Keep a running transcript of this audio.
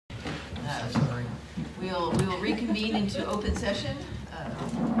We will reconvene into open session.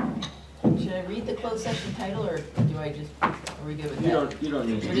 Should I read the closed session title, or do I just, are we good with that? You don't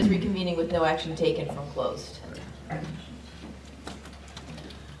need to. We're just reconvening with no action taken from closed.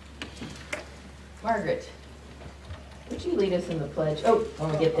 Margaret, would you lead us in the pledge? Oh,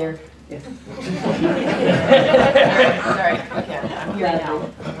 when we get there. Yes. Sorry, okay, I'm here now.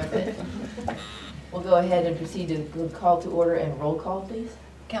 I'm with it. We'll go ahead and proceed to call to order and roll call, please.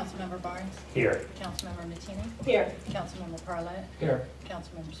 Councilmember Barnes. Here. Councilmember Mattini. Here. Councilmember Parlett. Here.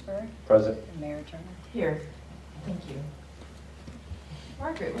 Councilmember Spur. Present. And Mayor Turner. Here. Thank you.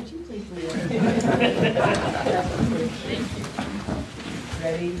 Margaret, would you please lead us? Thank you.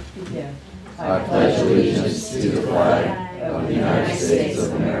 Ready? Begin. I pledge allegiance to the flag of the United States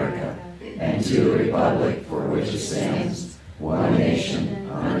of America and to the republic for which it stands, one nation,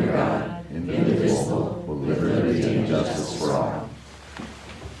 under God, indivisible, with liberty and justice for all.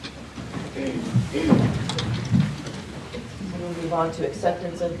 We'll move on to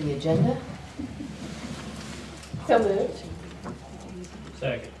acceptance of the agenda. So moved.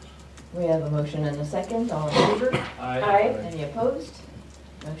 Second. We have a motion and a second. All in favor? Aye. Any opposed?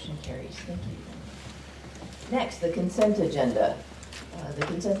 Motion carries. Thank you. Next, the consent agenda. The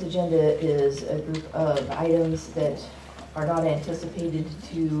consent agenda is a group of items that are not anticipated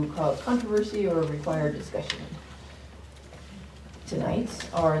to cause controversy or require discussion. Tonight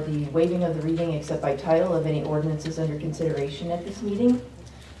are the waiving of the reading except by title of any ordinances under consideration at this meeting,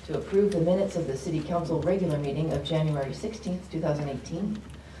 to approve the minutes of the City Council regular meeting of January 16th, 2018,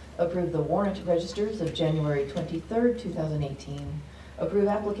 approve the warrant registers of January 23rd, 2018, approve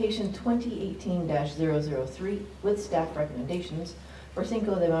application 2018-003 with staff recommendations for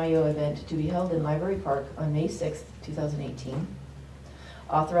Cinco de Mayo event to be held in Library Park on May 6th, 2018,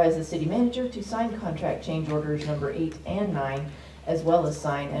 authorize the city manager to sign contract change orders number 8 and 9, as well as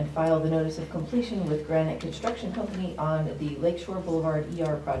sign and file the notice of completion with Granite Construction Company on the Lakeshore Boulevard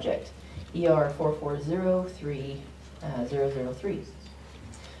ER project, ER 4403003.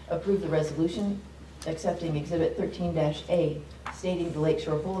 Approve the resolution accepting Exhibit 13-A, stating the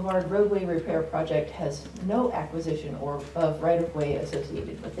Lakeshore Boulevard roadway repair project has no acquisition or of right-of-way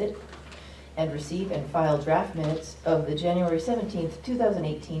associated with it, and receive and file draft minutes of the January 17th,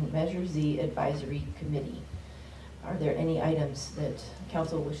 2018 Measure Z Advisory Committee. Are there any items that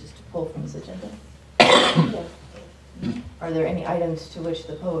council wishes to pull from this agenda? Yes. Are there any items to which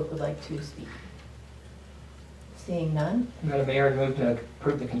the public would like to speak? Seeing none, Madam Mayor, I move to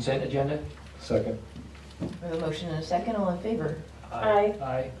approve the consent agenda. Second. we have a motion and a second. All in favor? Aye.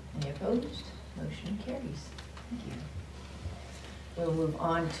 Aye. Any opposed? Motion carries. Thank you. We'll move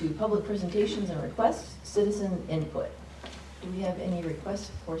on to public presentations and requests, citizen input. Do we have any requests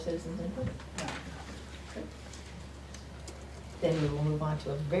for citizens input? No. Okay. Then we will move on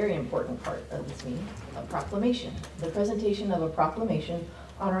to a very important part of this meeting, a proclamation. The presentation of a proclamation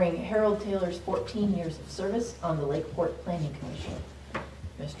honoring Harold Taylor's 14 years of service on the Lakeport Planning Commission.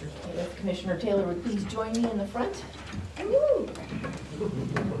 Mr. Taylor, Commissioner Taylor, would please join me in the front? Woo!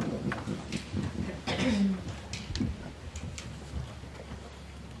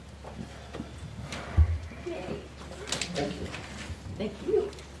 Thank you. Thank you.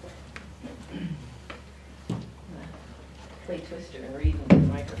 Play Twister and read into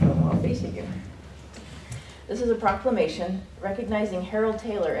the microphone while facing you. This is a proclamation recognizing Harold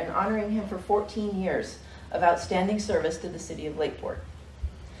Taylor and honoring him for 14 years of outstanding service to the city of Lakeport.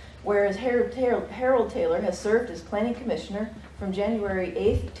 Whereas Harold Taylor has served as planning commissioner from January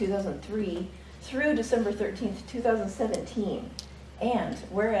 8th, 2003 through December 13th, 2017. And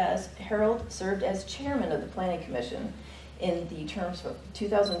whereas Harold served as chairman of the planning commission in the terms of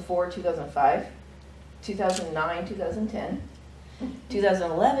 2004-2005, 2009-2010,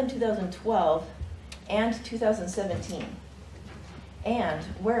 2011-2012, and 2017. And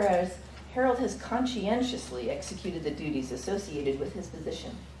whereas Harold has conscientiously executed the duties associated with his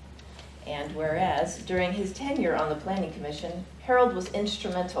position. And whereas during his tenure on the Planning Commission, Harold was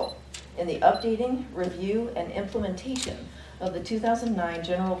instrumental in the updating, review, and implementation of the 2009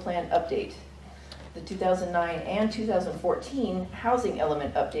 General Plan Update, the 2009 and 2014 Housing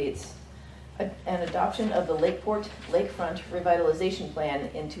Element Updates, and adoption of the Lakeport Lakefront Revitalization Plan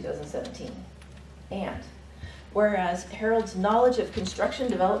in 2017. And whereas Harold's knowledge of construction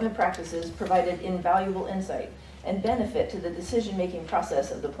development practices provided invaluable insight and benefit to the decision-making process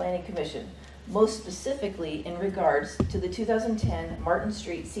of the Planning Commission, most specifically in regards to the 2010 Martin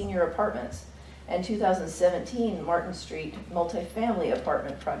Street Senior Apartments and 2017 Martin Street multifamily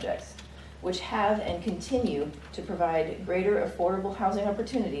apartment projects, which have and continue to provide greater affordable housing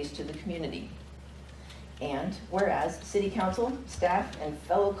opportunities to the community. And whereas City Council, staff, and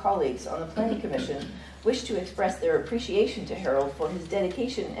fellow colleagues on the Planning Commission wish to express their appreciation to Harold for his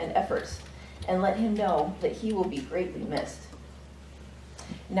dedication and efforts, and let him know that he will be greatly missed.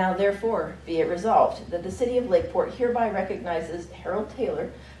 Now therefore, be it resolved that the City of Lakeport hereby recognizes Harold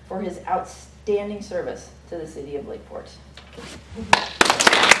Taylor for his outstanding service to the City of Lakeport.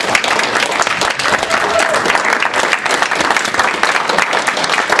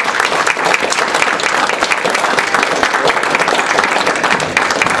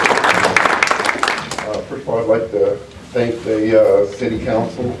 First of all, I'd like to thank the City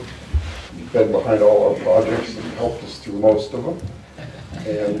Council. You've been behind all our projects and helped us through most of them.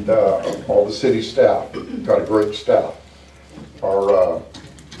 And all the city staff, got a great staff. Our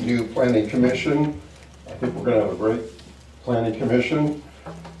new Planning Commission, I think we're going to have a great Planning Commission.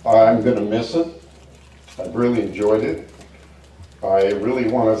 I'm going to miss it. I've really enjoyed it. I really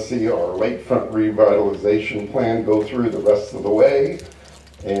want to see our lakefront revitalization plan go through the rest of the way.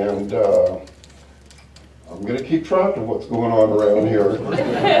 And I'm going to keep track of what's going on around here.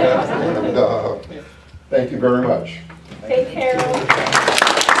 And thank you very much. Thanks, Harold.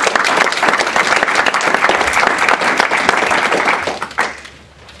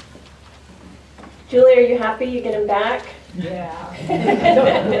 Julie, are you happy you get him back? Yeah.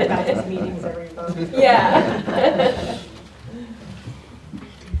 Don't go back to meetings every month. Yeah.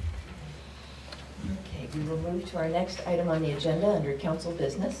 Okay, we will move to our next item on the agenda under council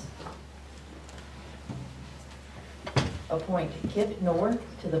business. Appoint Kip Knorr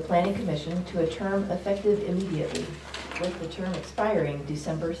to the Planning Commission to a term effective immediately, with the term expiring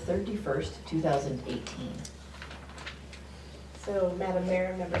December 31st, 2018. So, Madam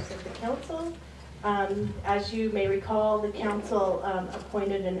Mayor, members of the council, as you may recall, the council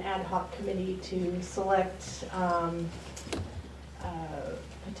appointed an ad hoc committee to select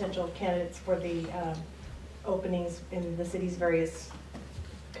potential candidates for the openings in the city's various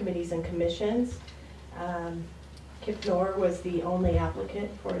committees and commissions. Kip Knorr was the only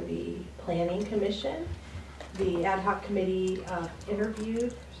applicant for the Planning Commission. The ad hoc committee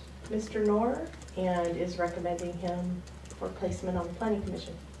interviewed Mr. Knorr and is recommending him for placement on the Planning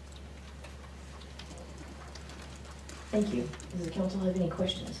Commission. Thank you. Does the council have any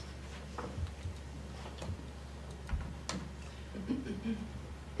questions?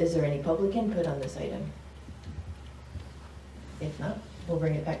 Is there any public input on this item? If not, we'll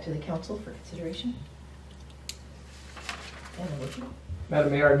bring it back to the council for consideration. And a motion.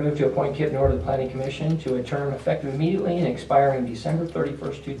 Madam Mayor, I move to appoint Kip Knorr to the Planning Commission to a term effective immediately and expiring December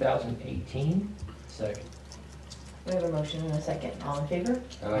 31st, 2018. Second. We have a motion and a second. All in favor?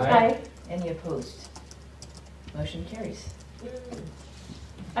 Hi. Any opposed? Motion carries.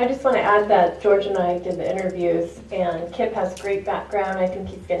 I just want to add that George and I did the interviews, and Kip has great background. I think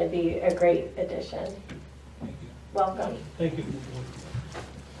he's going to be a great addition. Welcome. Thank you.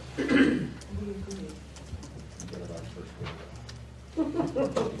 Did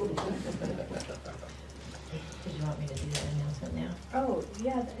you want me to do that announcement now? Oh,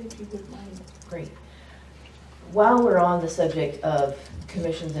 yeah, if you would mind. Great. While we're on the subject of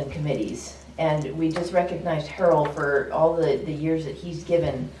commissions and committees, and we just recognized Harold for all the years that he's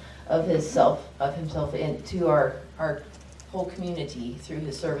given of himself into our whole community through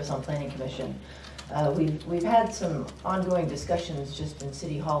his service on Planning Commission. We've had some ongoing discussions just in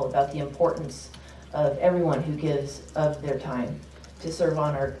City Hall about the importance of everyone who gives of their time to serve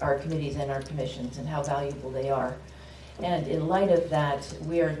on our committees and our commissions and how valuable they are. And in light of that,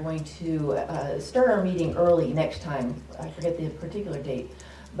 we are going to start our meeting early next time. I forget the particular date,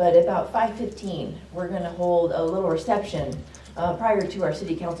 but about 5:15, we're going to hold a little reception prior to our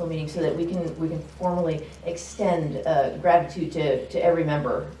city council meeting so that we can formally extend gratitude to every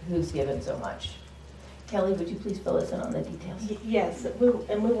member who's given so much. Kelly, would you please fill us in on the details? Yes, we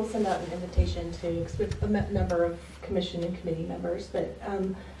will send out an invitation to a number of commission and committee members, but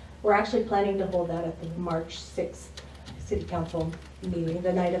we're actually planning to hold that at the March 6th City Council meeting,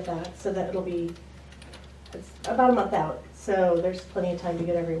 the night of that, so that it's about a month out. So there's plenty of time to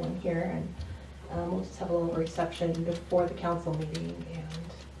get everyone here, and we'll just have a little reception before the council meeting and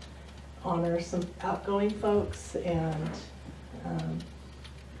honor some outgoing folks and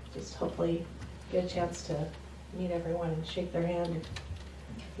just hopefully get a chance to meet everyone and shake their hand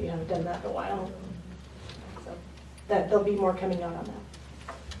if you haven't done that in a while. So there'll be more coming out on that.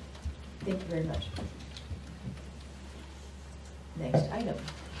 Thank you very much. Next item.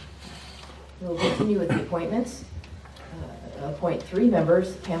 We'll continue with the appointments. Appoint 3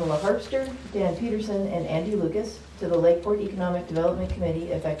 members, Pamela Harpster, Dan Peterson, and Andy Lucas, to the Lakeport Economic Development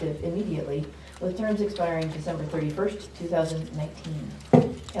Committee effective immediately, with terms expiring December 31st, 2019.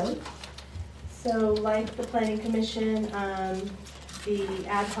 Kelly? So like the Planning Commission, the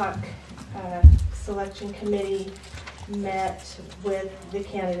ad hoc selection committee met with the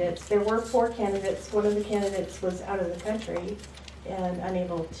candidates. There were 4 candidates. One of the candidates was out of the country and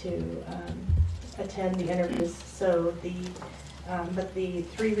unable to attend the interviews. So but the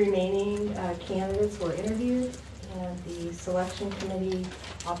 3 remaining candidates were interviewed, and the selection committee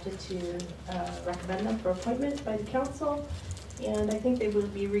opted to recommend them for appointment by the council. And I think they will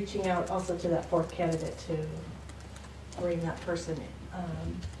be reaching out also to that 4th candidate to bring that person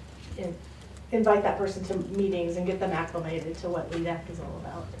invite that person to meetings and get them acclimated to what LEADAC is all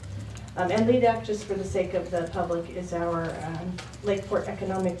about. And LEADAC, just for the sake of the public, is our Lakeport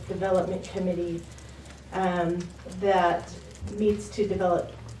Economic Development Committee that meets to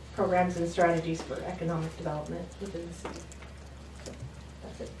develop programs and strategies for economic development within the city. So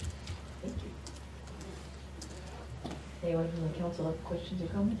that's it. Thank you. Anyone from the council have questions or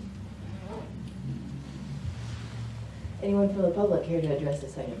comments? Anyone from the public here to address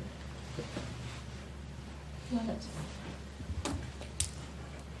this item? Well, that's fine.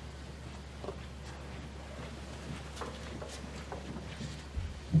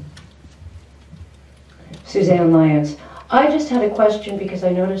 Suzanne Lyons. I just had a question because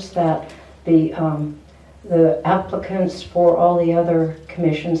I noticed that the applicants for all the other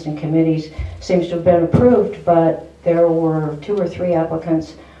commissions and committees seems to have been approved, but there were 2 or 3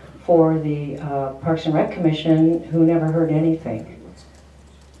 applicants for the Parks and Rec Commission who never heard anything.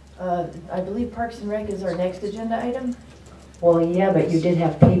 I believe Parks and Rec is our next agenda item. Well, yeah, but you did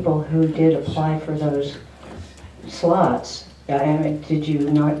have people who did apply for those slots. And did you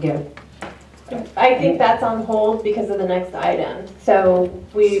not get? I think that's on hold because of the next item. So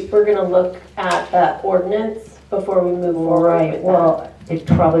we're going to look at the ordinance before we move forward. Right. With Well, it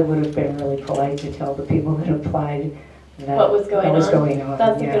probably would have been really polite to tell the people that applied that what was going on.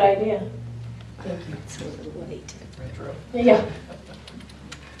 That's yeah. a good idea. Thank you. It's a little late. Yeah.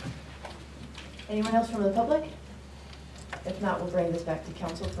 Anyone else from the public? If not, we'll bring this back to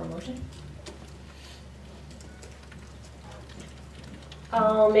council for a motion.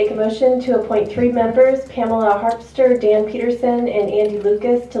 I'll make a motion to appoint 3 members, Pamela Harpster, Dan Peterson, and Andy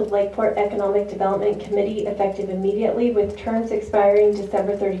Lucas, to the Lakeport Economic Development Committee effective immediately with terms expiring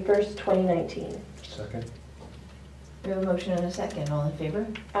December 31st, 2019. Second. We have a motion and a second. All in favor?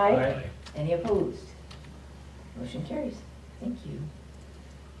 Aye. Any opposed? Motion carries. Thank you.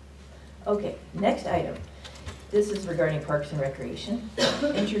 Okay, next item. This is regarding Parks and Recreation.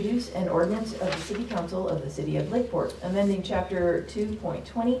 Introduce an ordinance of the City Council of the City of Lakeport, amending Chapter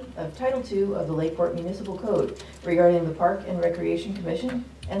 2.20 of Title II of the Lakeport Municipal Code regarding the Park and Recreation Commission,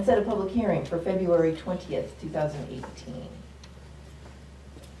 and set a public hearing for February 20th, 2018.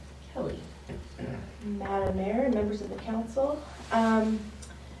 Kelly. Madam Mayor and members of the council,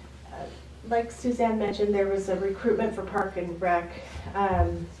 like Suzanne mentioned, there was a recruitment for Park and Rec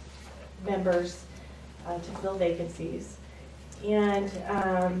members to fill vacancies. And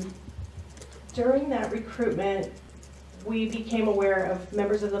during that recruitment, we became aware of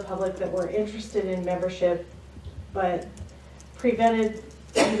members of the public that were interested in membership, but prevented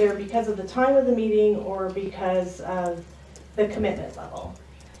either because of the time of the meeting or because of the commitment level.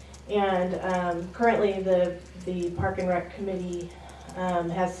 And currently the Park and Rec Committee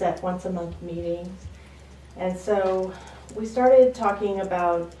has set once a month meetings. And so we started talking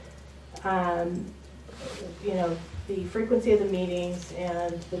about you know, the frequency of the meetings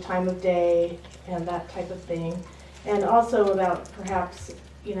and the time of day and that type of thing. And also about perhaps,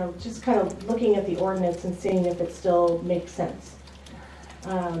 you know, just kind of looking at the ordinance and seeing if it still makes sense.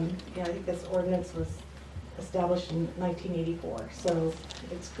 Yeah, I think this ordinance was established in 1984, so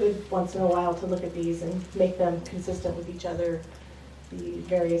it's good once in a while to look at these and make them consistent with each other, the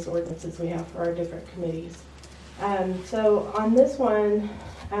various ordinances we have for our different committees. So on this one,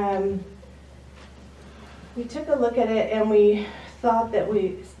 we took a look at it and we thought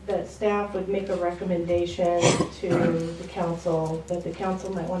that staff would make a recommendation to the council, that the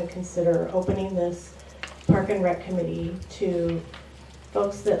council might want to consider opening this Park and Rec Committee to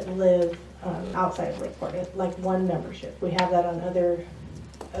folks that live outside of Lakeport, like one membership. We have that on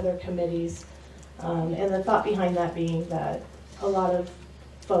other committees. And the thought behind that being that a lot of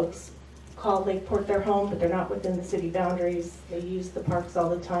folks call Lakeport their home, but they're not within the city boundaries. They use the parks all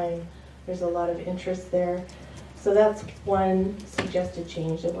the time. There's a lot of interest there. So that's one suggested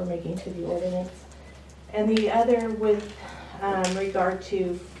change that we're making to the ordinance. And the other with regard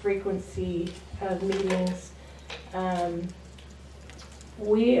to frequency of meetings,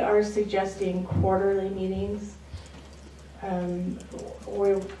 we are suggesting quarterly meetings.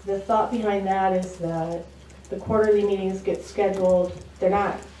 The thought behind that is that the quarterly meetings get scheduled. They're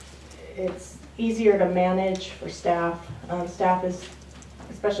not, it's easier to manage for staff. Staff is,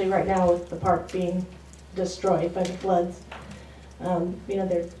 especially right now with the park being destroyed by the floods,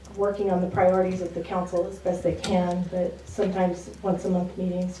 they're working on the priorities of the council as best they can, but sometimes once a month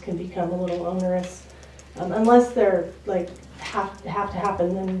meetings can become a little onerous. Unless they're like have to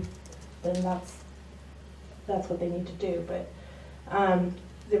happen, then that's what they need to do. But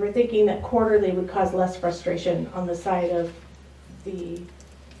they were thinking that quarterly would cause less frustration on the side of the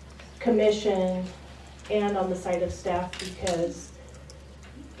commission and on the side of staff, because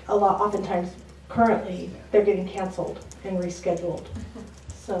oftentimes currently they're getting canceled and rescheduled.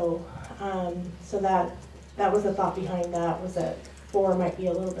 So that was the thought behind that, was that 4 might be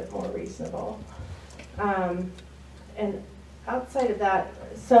a little bit more reasonable. And outside of that,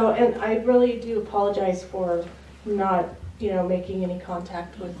 and I really do apologize for not, making any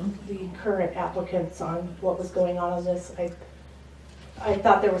contact with the current applicants on what was going on this. I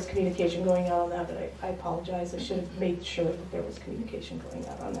thought there was communication going on that, but I apologize. I should have made sure that there was communication going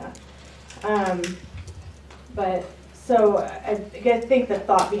on that. I think the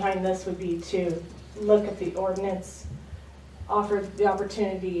thought behind this would be to look at the ordinance, offer the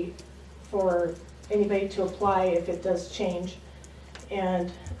opportunity for anybody to apply if it does change,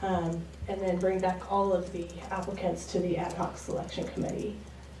 and then bring back all of the applicants to the ad hoc selection committee.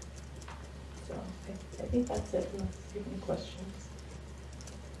 So I think that's it, unless you have any questions.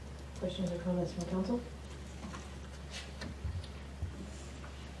 Questions or comments from council?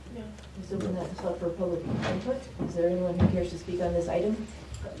 No. Let's open that up for public input. Is there anyone who cares to speak on this item?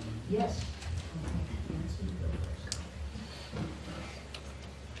 Yes.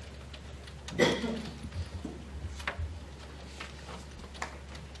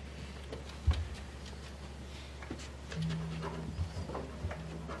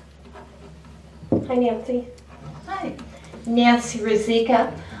 Hi, Nancy. Hi, Nancy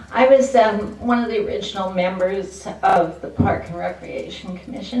Ruzicka. I was one of the original members of the Park and Recreation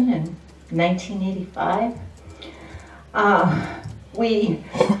Commission in 1985. We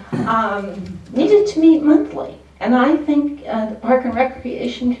needed to meet monthly, and I think the Park and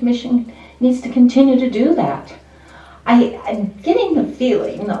Recreation Commission needs to continue to do that. I'm getting the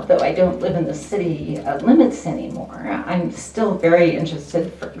feeling, although I don't live in the city limits anymore, I'm still very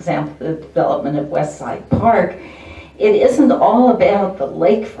interested, for example, the development of West Side Park. It isn't all about the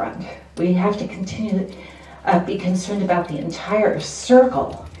lakefront. We have to continue to be concerned about the entire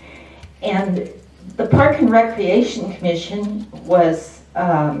circle. And the Park and Recreation Commission was,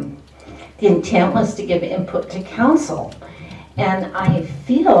 the intent was to give input to council. And I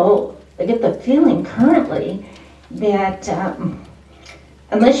get the feeling currently that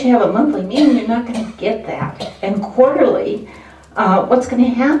unless you have a monthly meeting, you're not going to get that. And quarterly, what's going to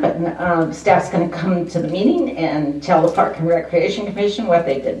happen? Staff's going to come to the meeting and tell the Park and Recreation Commission what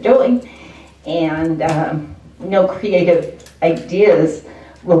they've been doing, and no creative ideas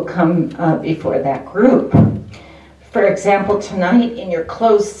will come before that group. For example, tonight in your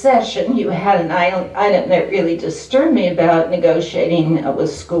closed session, you had an item that really disturbed me about negotiating with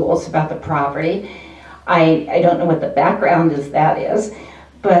schools about the property. I don't know what the background is,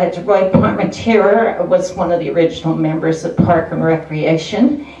 but Roy Parmentier was one of the original members of Park and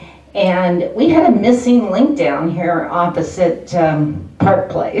Recreation, and we had a missing link down here opposite Park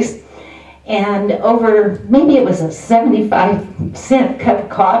Place, and over, maybe it was a 75-cent cup of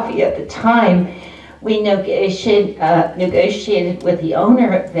coffee at the time, we negotiated with the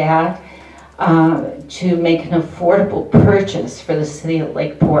owner of that to make an affordable purchase for the city of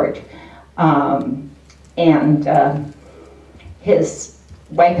Lakeport. And his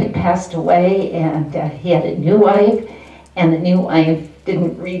wife had passed away, and he had a new wife, and the new wife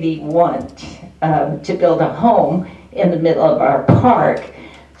didn't really want to build a home in the middle of our park.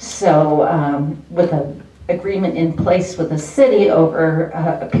 So with an agreement in place with the city over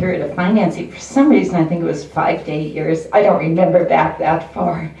a period of financing, for some reason I think it was 5 to 8 years, I don't remember back that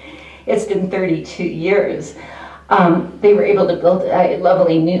far, it's been 32 years. They were able to build a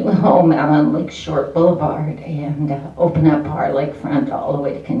lovely new home out on Lakeshore Boulevard and open up our lakefront all the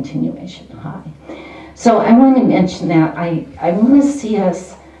way to Continuation High. So I want to mention that I want to see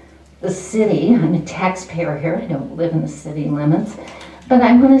us, the city, I'm a taxpayer here, I don't live in the city limits, but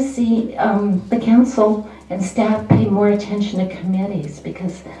I want to see the council and staff pay more attention to committees,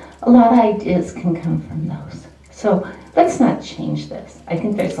 because a lot of ideas can come from those. So let's not change this. I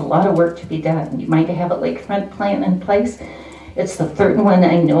think there's a lot of work to be done. You might have a lakefront plan in place. It's the third one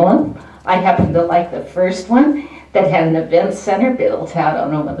I know of. I happen to like the first one that had an event center built out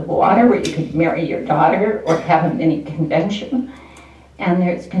on over the water where you could marry your daughter or have a mini convention. And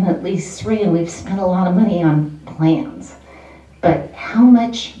there's been at least 3, and we've spent a lot of money on plans. But how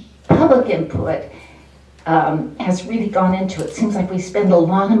much public input has really gone into it. Seems like we spend a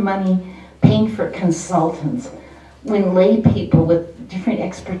lot of money paying for consultants when lay people with different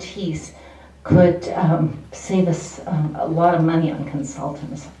expertise could save us a lot of money on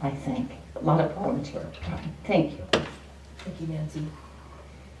consultants, I think. A lot of volunteer time. Thank you. Thank you, Nancy.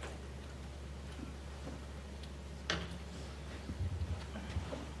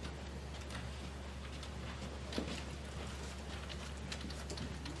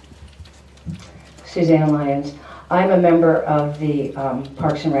 Suzanne Lyons. I'm a member of the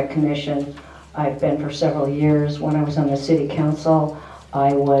Parks and Rec Commission. I've been for several years. When I was on the city council,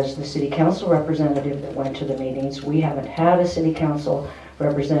 I was the city council representative that went to the meetings. We haven't had a city council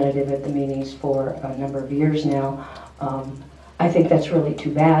representative at the meetings for a number of years now. I think that's really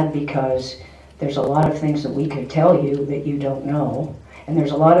too bad because there's a lot of things that we could tell you that you don't know. And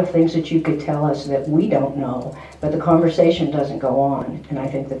there's a lot of things that you could tell us that we don't know, but the conversation doesn't go on. And I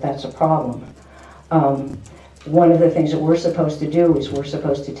think that that's a problem. One of the things that we're supposed to do is we're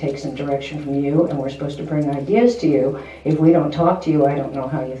supposed to take some direction from you, and we're supposed to bring ideas to you. If we don't talk to you, I don't know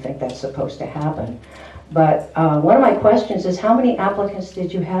how you think that's supposed to happen. But one of my questions is, how many applicants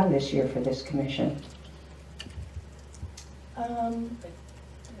did you have this year for this commission?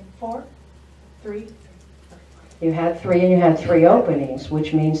 4, 3. You had 3 and you had 3 openings,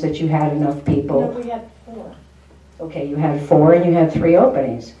 which means that you had enough people. No, we had 4. Okay, you had 4 and you had 3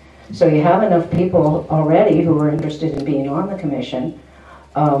 openings. So you have enough people already who are interested in being on the commission.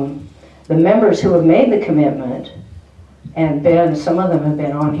 The members who have made the commitment, and some of them have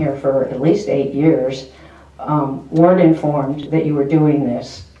been on here for at least 8 years, weren't informed that you were doing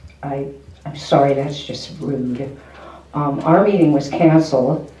this. I'm sorry, that's just rude. Our meeting was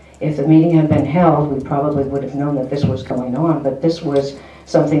canceled. If the meeting had been held, we probably would have known that this was going on, but this was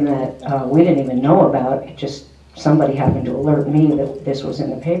something that we didn't even know about. It just somebody happened to alert me that this was in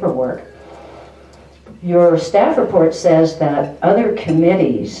the paperwork. Your staff report says that other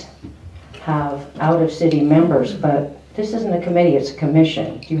committees have out-of-city members, but this isn't a committee, it's a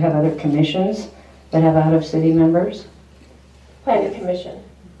commission. Do you have other commissions that have out-of-city members? Planning Commission.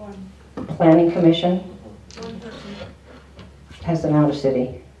 Planning Commission has an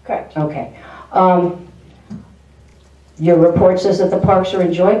out-of-city. Correct. Okay. Your report says that the parks are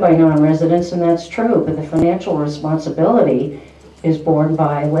enjoyed by non-residents, and that's true, but the financial responsibility is borne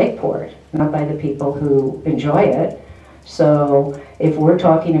by Lakeport, not by the people who enjoy it. So if we're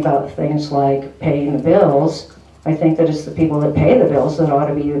talking about things like paying the bills, I think that it's the people that pay the bills that ought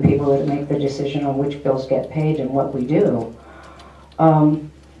to be the people that make the decision on which bills get paid and what we do.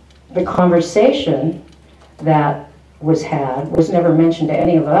 The conversation that was had was never mentioned to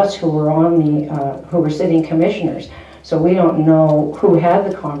any of us who were on the who were sitting commissioners. So we don't know who had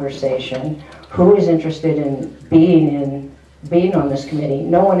the conversation, who is interested in being on this committee.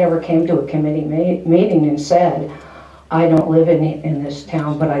 No one ever came to a committee meeting and said, I don't live in this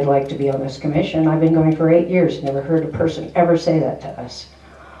town, but I'd like to be on this commission. I've been going for 8 years, never heard a person ever say that to us.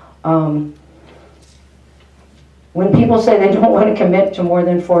 When people say they don't want to commit to more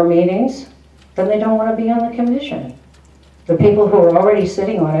than 4 meetings, then they don't want to be on the commission. The people who are already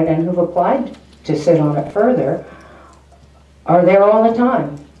sitting on it and who've applied to sit on it further are there all the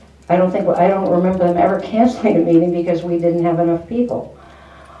time. I don't remember them ever canceling a meeting because we didn't have enough people.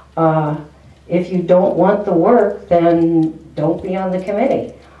 If you don't want the work, then don't be on the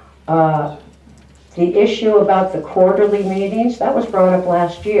committee. The issue about the quarterly meetings, that was brought up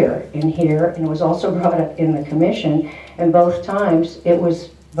last year in here, and it was also brought up in the commission, and both times it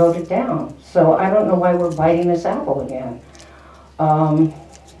was voted down. So I don't know why we're biting this apple again.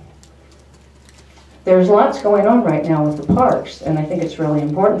 There's lots going on right now with the parks, and I think it's really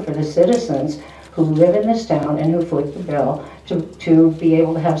important for the citizens who live in this town and who foot the bill to be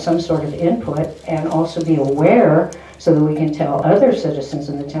able to have some sort of input and also be aware so that we can tell other citizens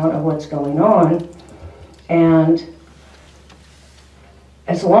in the town of what's going on. And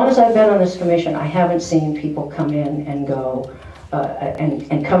as long as I've been on this commission, I haven't seen people come in and go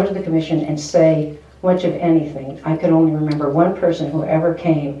and come to the commission and say much of anything. I could only remember one person who ever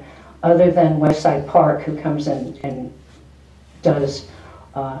came other than Westside Park, who comes in and does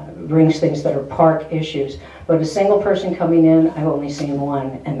brings things that are park issues. But a single person coming in, I've only seen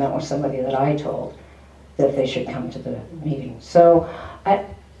one, and that was somebody that I told that they should come to the meeting. So I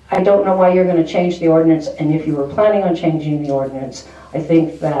don't know why you're going to change the ordinance, and if you were planning on changing the ordinance, I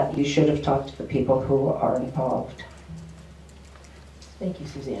think that you should have talked to the people who are involved. Thank you,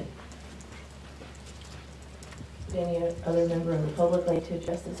 Suzanne. Would any other member of the public like to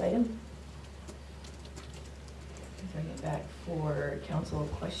address this item? Bring it back for council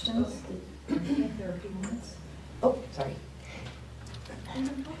questions. There are a few minutes. Oh, sorry.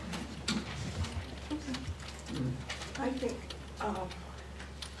 I think,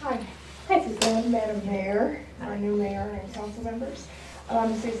 hi. Hi, Suzanne, Madam Mayor, our new mayor and council members.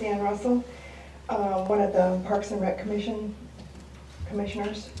 I'm Suzanne Russell, one of the Parks and Rec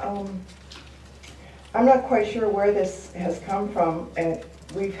commissioners. I'm not quite sure where this has come from, and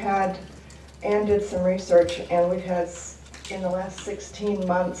we've had, Ann did some research, and we've had, in the last 16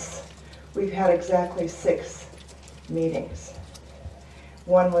 months, we've had exactly 6 meetings.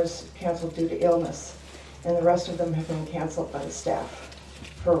 One was canceled due to illness, and the rest of them have been canceled by the staff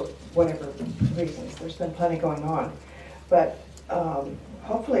for whatever reasons. There's been plenty going on. But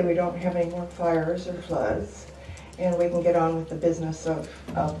hopefully we don't have any more fires or floods, and we can get on with the business of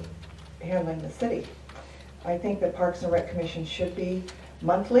handling the city. I think that Parks and Rec Commission should be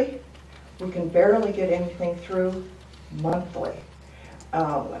monthly. We can barely get anything through monthly,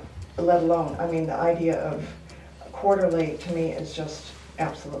 let alone, I mean, the idea of quarterly to me is just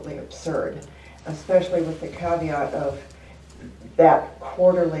absolutely absurd, especially with the caveat of that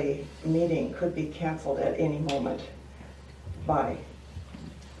quarterly meeting could be canceled at any moment by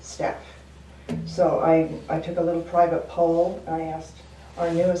staff. So I took a little private poll. I asked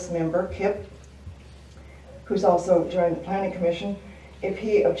our newest member, Kip, who's also joined the Planning Commission, if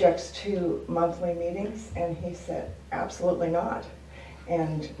he objects to monthly meetings, and he said absolutely not.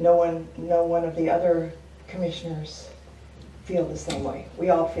 And no one of the other commissioners feel the same way. We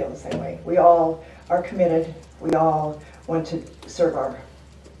all feel the same way. We all are committed. We all want to serve our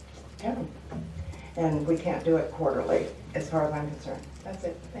town. And we can't do it quarterly, as far as I'm concerned. That's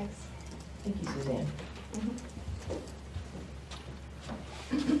it. Thanks. Thank you, Suzanne.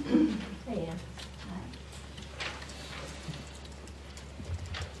 Hey, Ann.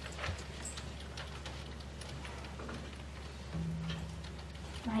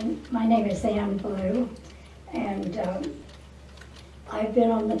 My name is Ann Blue, and I've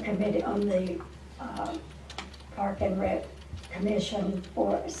been on the committee, on the Park and Rec Commission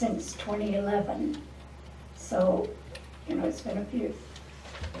since 2011. So, you know, it's been a few.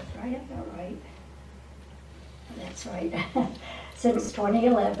 Did I have that right? That's right. Since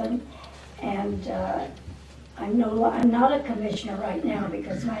 2011, and I'm not a commissioner right now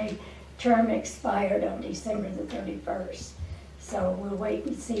because my term expired on December the 31st. So we'll wait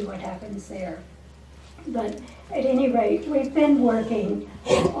and see what happens there. But at any rate, we've been working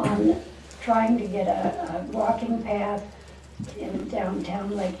on trying to get a walking path in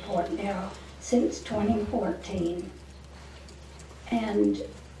downtown Lakeport now since 2014. And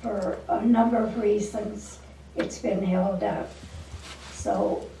for a number of reasons, it's been held up.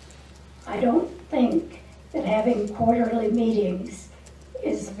 So I don't think that having quarterly meetings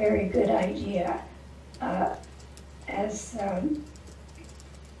is a very good idea. As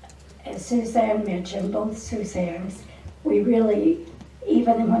Suzanne mentioned, both Suzannes, we really,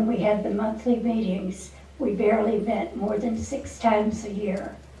 even when we had the monthly meetings, we barely met more than 6 times a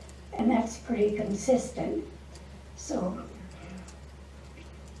year, and that's pretty consistent. So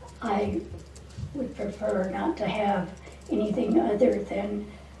I would prefer not to have anything other than,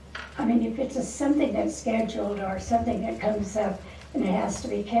 I mean, if it's something that's scheduled or something that comes up and it has to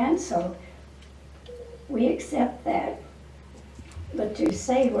be canceled, we accept that. But to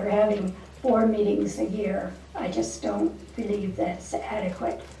say we're having 4 meetings a year, I just don't believe that's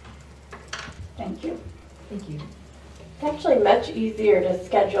adequate. Thank you. Thank you. It's actually much easier to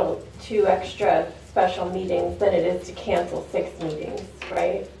schedule 2 extra special meetings than it is to cancel 6 meetings,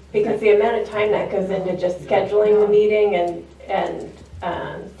 right? Because the amount of time that goes into just scheduling the meeting and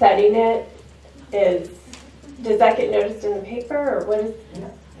setting it is, does that get noticed in the paper or what is?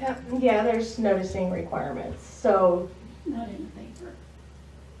 Yeah, there's noticing requirements. So Not in the paper.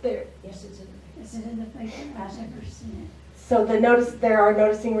 there, Yes, it's in the Is it in the paper? I've never seen so there are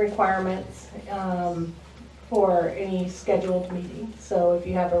noticing requirements for any scheduled meeting. So if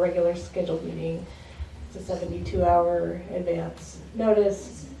you have a regular scheduled meeting, it's a 72-hour advance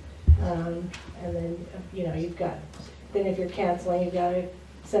notice. And then, you know, then if you're canceling, you've got to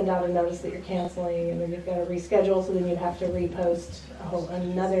send out a notice that you're canceling, and then you've got to reschedule, so then you have to repost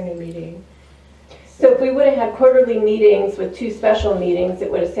another new meeting. So if we would have had quarterly meetings with 2 special meetings, it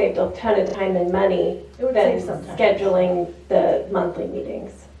would have saved a ton of time and money It would than save some time. scheduling the monthly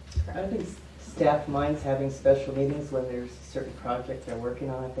meetings. I think staff minds having special meetings when there's a certain project they're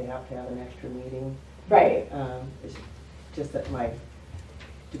working on, if they have to have an extra meeting. Right. It's just that my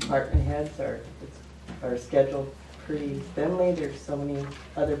department heads are scheduled pretty thinly. There's so many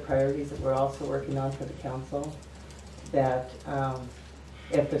other priorities that we're also working on for the council that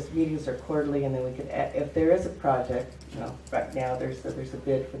if the meetings are quarterly, and then we could, if there is a project, you know, right now there's a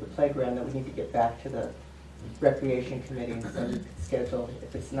bid for the playground that we need to get back to the recreation committee, and so we could schedule,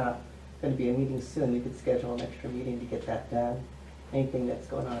 if it's not going to be a meeting soon, we could schedule an extra meeting to get that done. Anything that's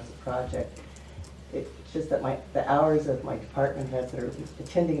going on as a project. It's just that the hours of my department heads that are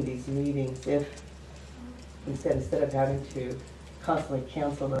attending these meetings, if instead of having to constantly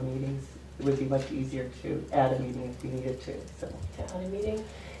cancel the meetings, it would be much easier to add a meeting if we needed to. So. To add a meeting.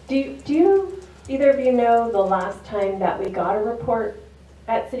 Do you, either of you know the last time that we got a report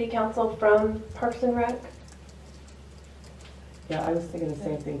at City Council from Parks and Rec? Yeah, I was thinking the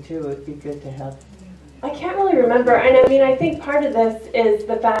same thing too. It would be good to have. I can't really remember, and I mean, I think part of this is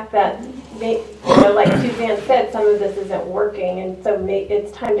the fact that, like Suzanne said, some of this isn't working, and so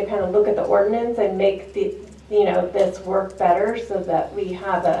it's time to kind of look at the ordinance and make this work better so that we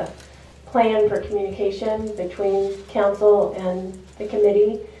have a plan for communication between council and the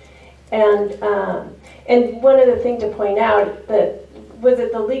committee. And one other thing to point out, that was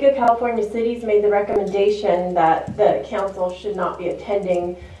it the League of California Cities made the recommendation that the council should not be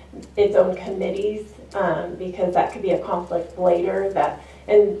attending its own committees because that could be a conflict later.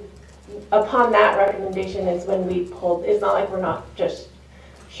 And upon that recommendation is when we pulled. It's not like we're not just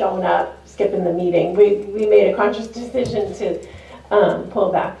showing up, skipping the meeting. We made a conscious decision to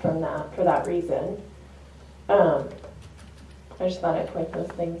pull back from that for that reason. I just thought I'd point those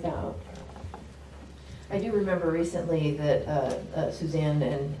things out. I do remember recently that Suzanne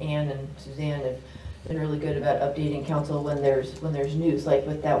and Ann and Suzanne have been really good about updating council when there's news, like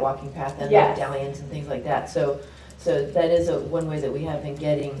with that walking path and Yes. the medallions and things like that. So that is one way that we have been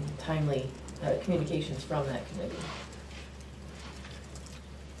getting timely communications from that committee.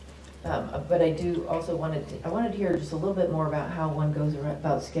 But I do also wanted to hear just a little bit more about how one goes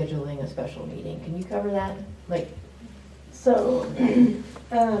about scheduling a special meeting. Can you cover that? So,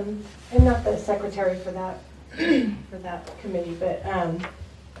 I'm not the secretary for that committee, but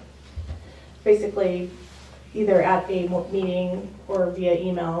basically, either at a meeting or via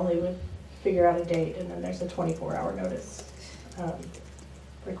email, they would figure out a date, and then there's a 24-hour notice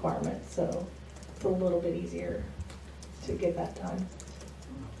requirement. So it's a little bit easier to get that done.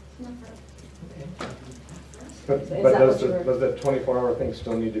 Okay. But does that 24-hour thing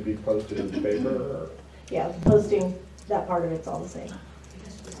still need to be posted in the paper? Or? Yeah, the posting, that part of it's all the same.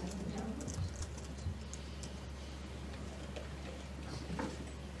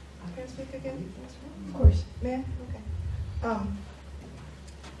 Can I speak again? Of course. May I? Okay.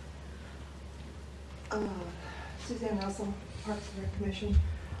 Suzanne Russell, Parks and Rec Commission.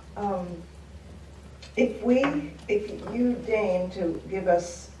 If you deign to give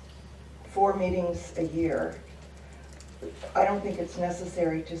us 4 meetings a year, I don't think it's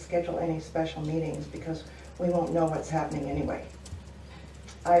necessary to schedule any special meetings because we won't know what's happening anyway.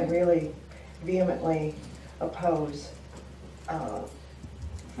 I really vehemently oppose.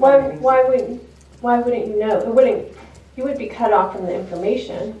 Why wouldn't you know? You would be cut off from the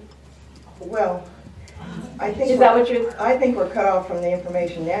information. Well, I think I think we're cut off from the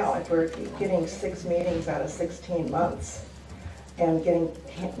information now. If we're getting 6 meetings out of 16 months and getting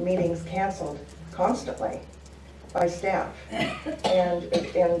meetings canceled constantly by staff, and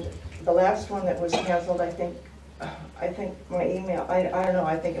the last one that was canceled, I think my email. I don't know.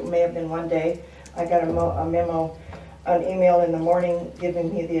 I think it may have been one day. I got a memo, an email in the morning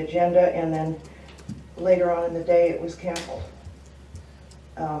giving me the agenda, and then later on in the day it was canceled.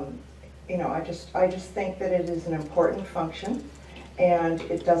 I just think that it is an important function, and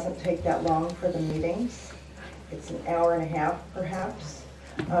it doesn't take that long for the meetings. It's an hour and a half, perhaps.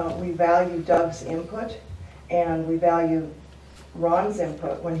 We value Doug's input, and we value Ron's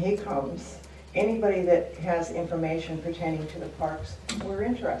input when he comes. Anybody that has information pertaining to the parks, we're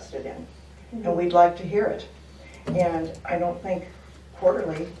interested in, and we'd like to hear it. And I don't think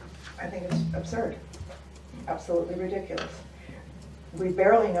quarterly, I think it's absurd, absolutely ridiculous. We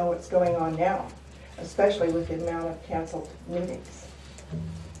barely know what's going on now, especially with the amount of canceled meetings.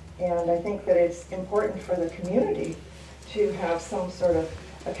 And I think that it's important for the community to have some sort of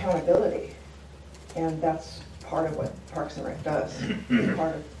accountability. And that's part of what Parks and Rec does,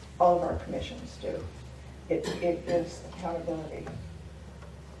 part of all of our commissions do. It gives accountability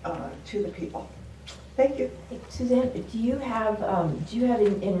to the people. Thank you. Suzanne, do you have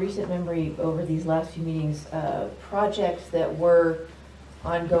in recent memory over these last few meetings projects that were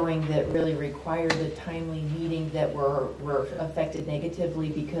ongoing that really required a timely meeting that were affected negatively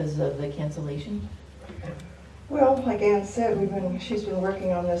because of the cancellation? Well, like Ann said, she's been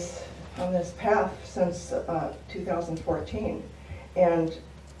working on this path since 2014, and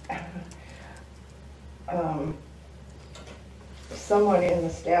someone in the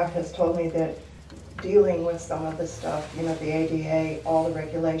staff has told me that dealing with some of the stuff, the ADA, all the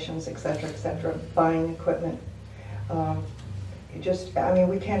regulations, et cetera, buying equipment, I mean,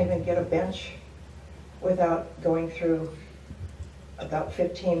 we can't even get a bench without going through about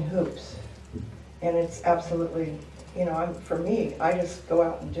 15 hoops. And it's absolutely, you know, for me, I just go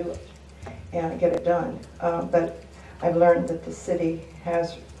out and do it and get it done. But I've learned that the city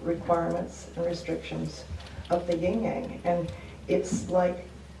has requirements and restrictions of the yin-yang. And it's like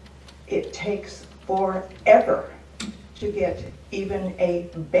it takes forever to get even a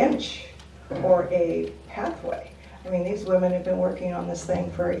bench or a pathway. I mean, these women have been working on this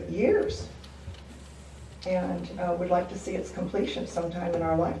thing for years, and would like to see its completion sometime in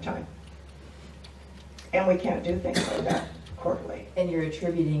our lifetime. And we can't do things like that quarterly. And you're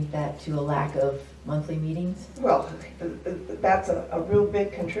attributing that to a lack of monthly meetings? Well, that's a real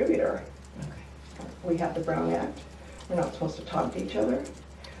big contributor. Okay. We have the Brown Act. We're not supposed to talk to each other.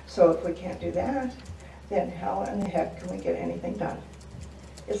 So if we can't do that, then how in the heck can we get anything done?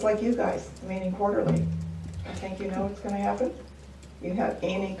 It's like you guys meeting quarterly. I think you know what's going to happen. You have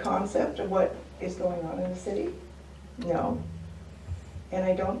any concept of what is going on in the city? No. And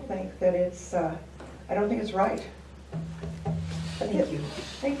I don't think that it's, I don't think it's right. That's Thank you.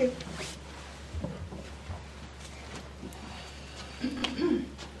 Thank you.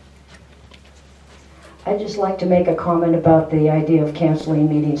 I'd just like to make a comment about the idea of canceling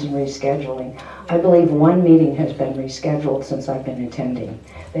meetings and rescheduling. I believe one meeting has been rescheduled since I've been attending.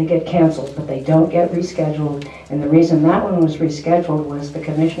 They get canceled, but they don't get rescheduled. And the reason that one was rescheduled was the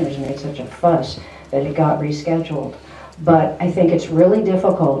commissioners made such a fuss that it got rescheduled. But I think it's really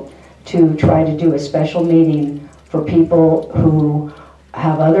difficult to try to do a special meeting for people who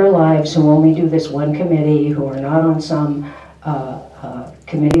have other lives, who only do this one committee, who are not on some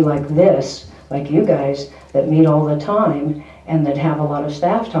committee like this, like you guys, that meet all the time and that have a lot of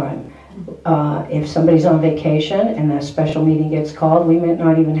staff time. If somebody's on vacation and that special meeting gets called, we might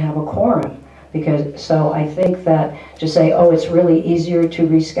not even have a quorum. So I think that to say, oh, it's really easier to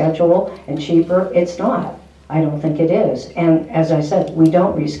reschedule and cheaper, it's not. I don't think it is. And as I said, we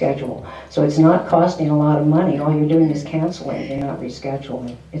don't reschedule. So it's not costing a lot of money. All you're doing is canceling, you're not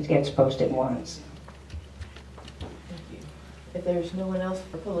rescheduling. It gets posted once. Thank you. If there's no one else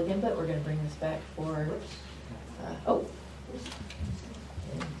for public input, we're going to bring this back for, oh.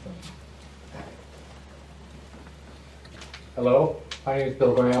 Hello, my name is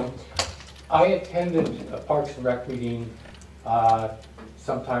Bill Graham. I attended a Parks and Rec meeting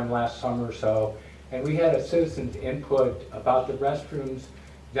sometime last summer or so, and we had a citizen's input about the restrooms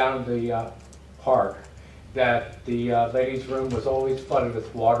down in the park, that the ladies' room was always flooded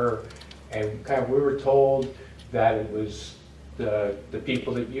with water, and we were told that it was the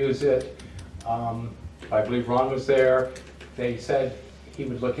people that use it. I believe Ron was there. They said he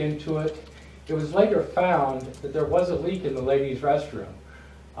would look into it. It was later found that there was a leak in the ladies' restroom,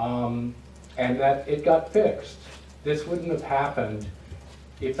 and that it got fixed. This wouldn't have happened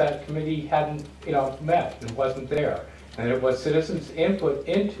if that committee hadn't, met and wasn't there. And it was citizens' input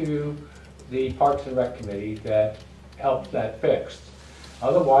into the Parks and Rec Committee that helped that fixed.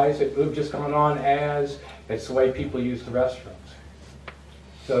 Otherwise, it would have just gone on as it's the way people use the restrooms.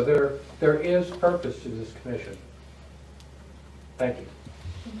 So there is purpose to this commission. Thank you.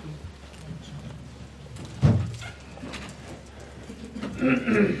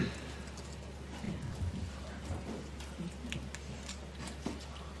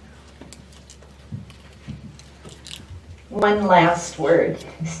 One last word.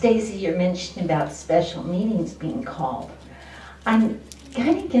 Stacy, you're mentioning about special meetings being called. I'm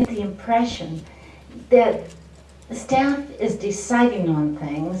kind of get the impression that the staff is deciding on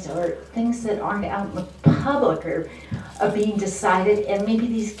things, or things that aren't out in the public are being decided, and maybe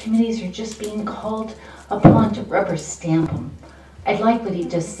these committees are just being called upon to rubber stamp them. I like what he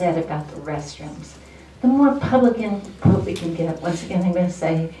just said about the restrooms. The more public input we can get, once again I'm going to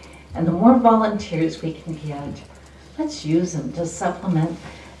say, and the more volunteers we can get, let's use them to supplement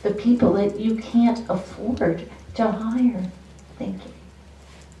the people that you can't afford to hire. Thank you.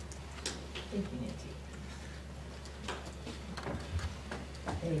 Thank you, Nancy.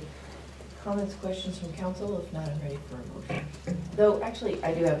 Any comments, questions from council? If not, I'm ready for a motion. Though, actually,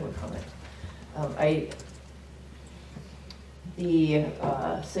 I do have one comment. The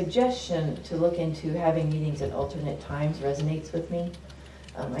suggestion to look into having meetings at alternate times resonates with me.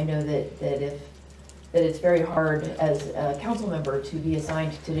 I know that it's very hard as a council member to be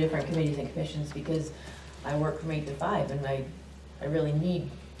assigned to different committees and commissions, because I work from 8 to 5 and I really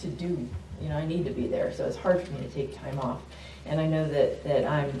need to do, I need to be there. So it's hard for me to take time off. And I know that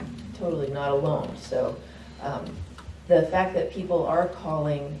I'm totally not alone. So the fact that people are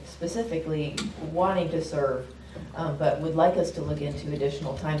calling specifically wanting to serve, but would like us to look into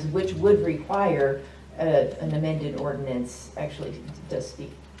additional times, which would require an amended ordinance actually does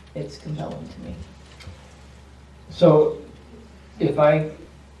speak, it's compelling to me. So if I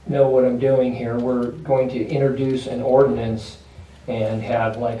know what I'm doing here, we're going to introduce an ordinance and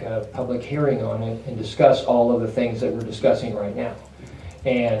have like a public hearing on it and discuss all of the things that we're discussing right now.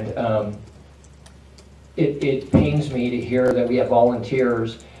 And it pains me to hear that we have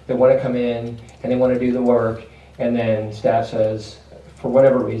volunteers that want to come in and they want to do the work, and then staff says, for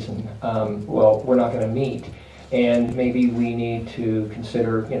whatever reason, well, we're not going to meet. And maybe we need to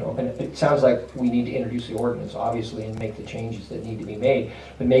consider, you know, and it sounds like we need to introduce the ordinance, obviously, and make the changes that need to be made.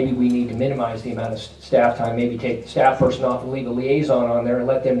 But maybe we need to minimize the amount of staff time, maybe take the staff person off and leave a liaison on there and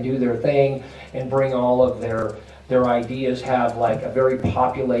let them do their thing and bring all of their ideas, have like a very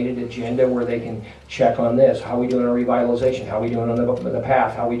populated agenda where they can check on this, how are we doing on revitalization, how are we doing on the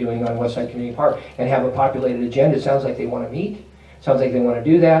path, how are we doing on West Side Community Park, and have a populated agenda. It sounds like they want to meet. Sounds like they want to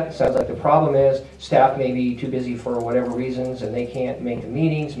do that. It sounds like the problem is staff may be too busy for whatever reasons and they can't make the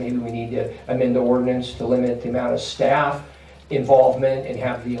meetings. Maybe we need to amend the ordinance to limit the amount of staff involvement and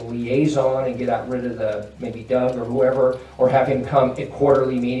have the liaison and get rid of the, maybe Doug or whoever, or have him come at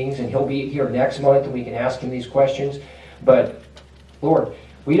quarterly meetings and he'll be here next month and we can ask him these questions. But Lord,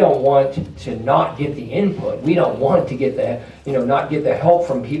 we don't want to not get the input. We don't want to get the, you know, not get the help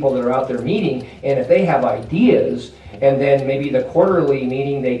from people that are out there meeting. And if they have ideas, and then maybe the quarterly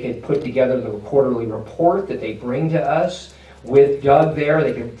meeting, they could put together the quarterly report that they bring to us with Doug there.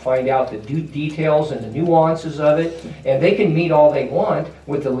 They can find out the details and the nuances of it. And they can meet all they want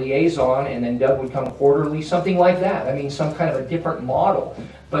with the liaison, and then Doug would come quarterly, something like that. I mean, some kind of a different model.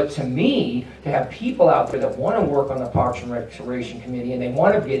 But to me, to have people out there that want to work on the Parks and Recreation Committee, and they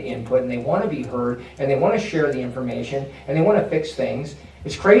want to get input, and they want to be heard, and they want to share the information, and they want to fix things,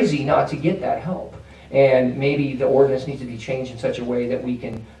 it's crazy not to get that help. And maybe the ordinance needs to be changed in such a way that we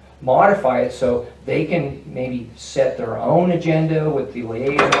can modify it so they can maybe set their own agenda with the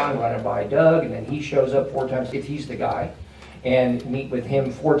liaison, run it by Doug, and then he shows up 4 times, if he's the guy, and meet with him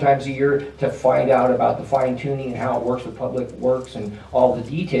 4 times a year to find out about the fine tuning and how it works with Public Works and all the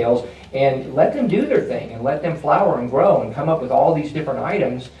details, and let them do their thing and let them flower and grow and come up with all these different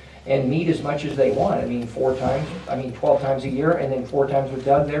items and meet as much as they want. I mean, 12 times a year, and then 4 times with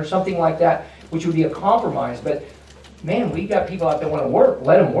Doug there, something like that, which would be a compromise. But man, we got people out there want to work.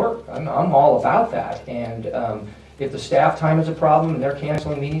 Let them work. I'm all about that. And if the staff time is a problem and they're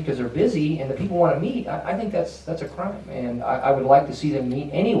canceling meetings because they're busy and the people want to meet, I think that's a crime. And I would like to see them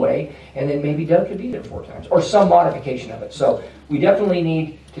meet anyway, and then maybe Doug could be there 4 times or some modification of it. So we definitely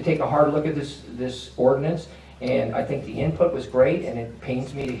need to take a hard look at this ordinance. And I think the input was great, and it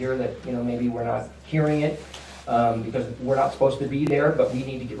pains me to hear that, you know, maybe we're not hearing it because we're not supposed to be there, but we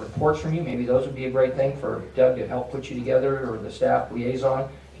need to get reports from you. Maybe those would be a great thing for Doug to help put you together, or the staff liaison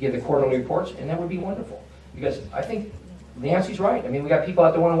to give the quarterly reports, and that would be wonderful. Because I think Nancy's right. I mean, we got people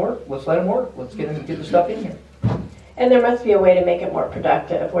out there want to work. Let's let them work. Let's get the stuff in here. And there must be a way to make it more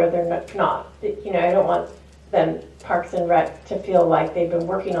productive where they're not, you know, I don't want them, Parks and Rec, to feel like they've been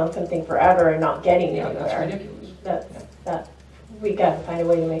working on something forever and not getting anywhere. That's ridiculous. We got to find a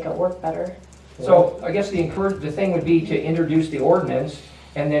way to make it work better. So I guess the thing would be to introduce the ordinance,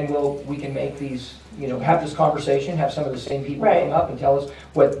 and then we can make these, you know, have this conversation, have some of the same people come up and tell us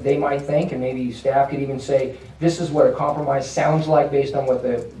what they might think, and maybe staff could even say, this is what a compromise sounds like based on what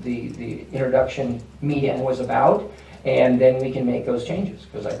the introduction meeting was about, and then we can make those changes,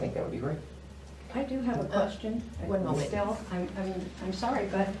 because I think that would be great. I do have a question. One moment. Still, I'm sorry,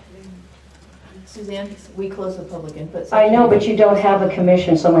 but Suzanne, we close the public input I section. know, but you don't have a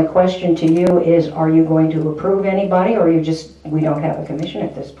commission, so my question to you is, are you going to approve anybody, or we don't have a commission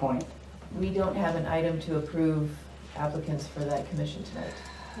at this point? We don't have an item to approve applicants for that commission tonight.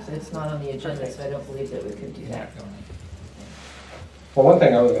 So it's not on the agenda, so I don't believe that we could do that. Well, one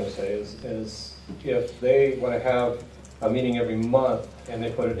thing I was going to say is if they want to have a meeting every month and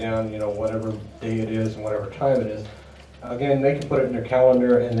they put it down, you know, whatever day it is and whatever time it is, again, they can put it in their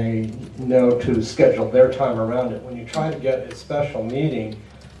calendar and they know to schedule their time around it. When you try to get a special meeting,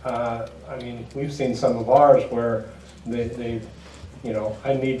 I mean, we've seen some of ours where they you know,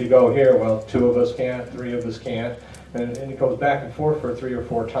 I need to go here. Well, 2 of us can't, 3 of us can't. And it goes back and forth for 3 or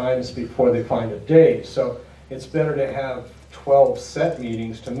 4 times before they find a date. So it's better to have 12 set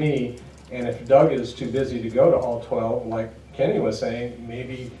meetings to me. And if Doug is too busy to go to all 12, like Kenny was saying,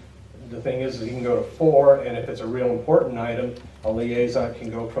 maybe the thing is he can go to 4, and if it's a real important item, a liaison can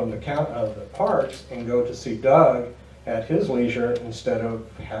go from the parks and go to see Doug at his leisure instead of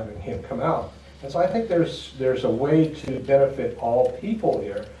having him come out. And so I think there's a way to benefit all people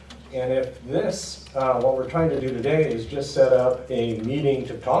here. And if this, what we're trying to do today is just set up a meeting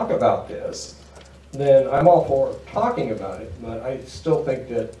to talk about this, then I'm all for talking about it, but I still think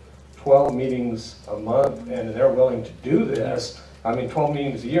that 12 meetings a month and they're willing to do this, 12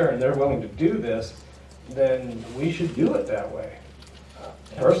 meetings a year and they're willing to do this, then we should do it that way,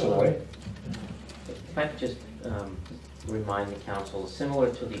 personally. If I could just remind the council,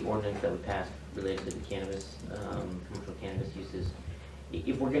 similar to the ordinance that we passed related to the cannabis, commercial cannabis uses,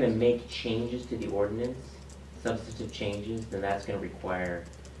 if we're going to make changes to the ordinance, substantive changes, then that's going to require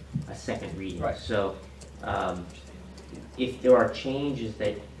a second reading. Right. So if there are changes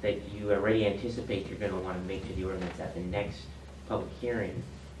that you already anticipate you're going to want to make to the ordinance at the next public hearing,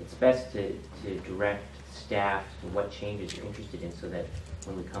 it's best to direct staff to what changes you're interested in so that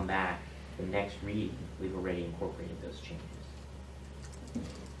when we come back, the next reading, we've already incorporated those changes.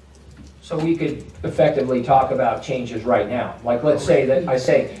 So we could effectively talk about changes right now. Like, let's say that I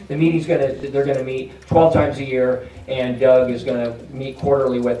say the meeting's they're gonna meet 12 times a year, and Doug is gonna meet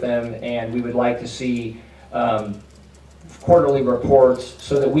quarterly with them, and we would like to see quarterly reports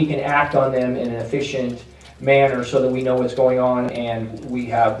so that we can act on them in an efficient manner so that we know what's going on and we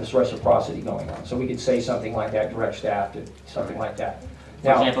have this reciprocity going on. So we could say something like that, direct staff to something like that.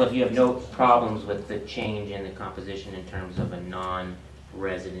 For example, if you have no problems with the change in the composition in terms of a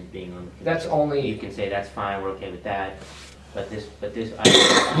non-resident being on the committee, that's only, you can say that's fine, we're okay with that. But this, I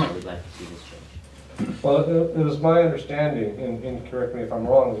would like to see this change. Well, it was my understanding, and correct me if I'm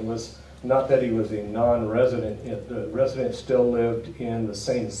wrong, it was not that he was a non-resident. The resident still lived in the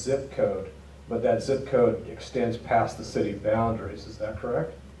same zip code, but that zip code extends past the city boundaries. Is that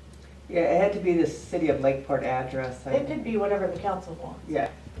correct? Yeah, it had to be the city of Lakeport address. It could be whatever the council wants. Yeah.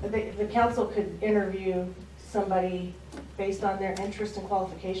 The council could interview somebody based on their interest and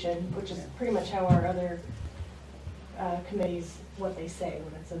qualification, which is pretty much how our other committees, what they say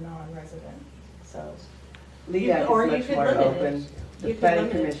when it's a non-resident. So, LEDAC is much more open. The You could planning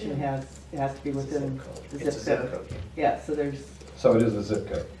limit it, commission too. has to be within the It's a zip code. Yeah, so there's, So it is a zip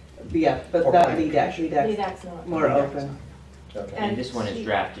code. yeah, but Or not planning LEDAC. LEDAC's not. More open. Okay. And this one is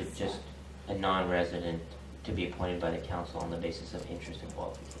drafted just a non-resident to be appointed by the council on the basis of interest and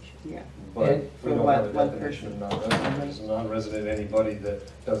qualification. Yeah. But And we for don't have a one definition of non-resident. Is a non-resident anybody that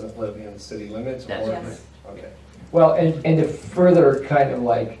doesn't live in city limits? That's or- Yes. Okay. well, and to further kind of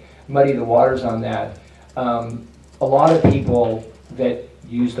like muddy the waters on that, a lot of people that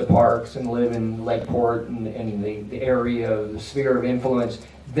use the parks and live in Lakeport and the area, the sphere of influence,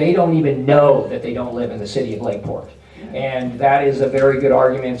 they don't even know that they don't live in the city of Lakeport. And that is a very good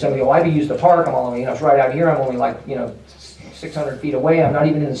argument. Somebody, well, I use the park, I'm only, it's right out here, I'm only 600 feet away, I'm not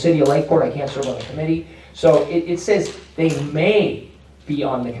even in the city of Lakeport, I can't serve on the committee. So it says they may be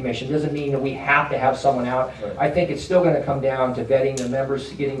on the commission, doesn't mean that we have to have someone out. Right. I think it's still gonna come down to vetting the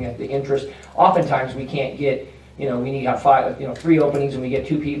members, getting the interest. Oftentimes, we can't get, we need to have 3 openings and we get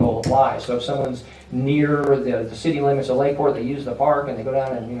 2 people apply. So if someone's near the city limits of Lakeport, they use the park and they go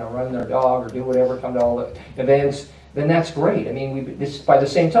down and, run their dog or do whatever, come to all the events, then that's great. I mean, by the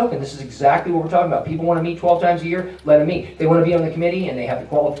same token, this is exactly what we're talking about. People want to meet 12 times a year, let them meet. They want to be on the committee and they have the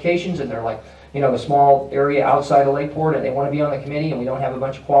qualifications and they're like, a small area outside of Lakeport and they want to be on the committee and we don't have a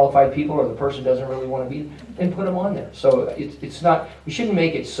bunch of qualified people or the person doesn't really want to be, then put them on there. So it's not, we shouldn't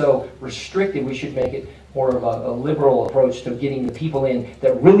make it so restricted, we should make it more of a liberal approach to getting the people in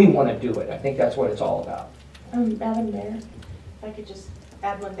that really want to do it. I think that's what it's all about. Madam Mayor, if I could just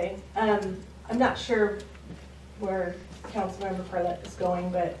add one thing. I'm not sure where Councilmember Parlett is going,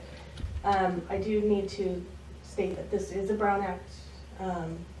 but I do need to state that this is a Brown Act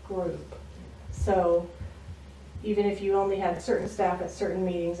group. So even if you only had certain staff at certain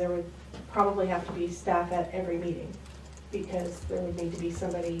meetings, there would probably have to be staff at every meeting because there would need to be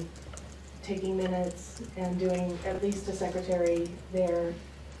somebody taking minutes and doing at least a secretary there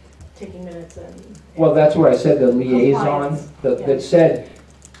taking minutes and Well, that's what I said, the liaison, Compliance, yeah. that said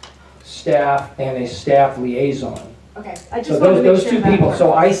staff and a staff liaison. okay. I So just wanted to make those sure 2 that people, works.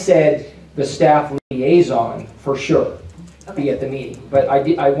 so I said the staff liaison for sure, be at the meeting. But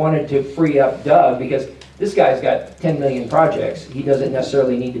I wanted to free up Doug because this guy's got 10 million projects. He doesn't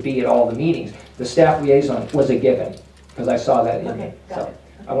necessarily need to be at all the meetings. The staff liaison was a given because I saw that in Okay, there. got So it.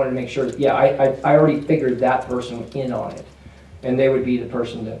 I wanted to make sure, yeah, I already figured that person in on it. And they would be the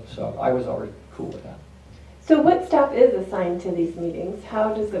person that, so I was already cool with that. So what staff is assigned to these meetings?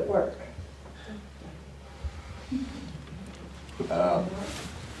 How does it work?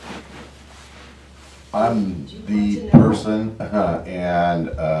 I'm the person,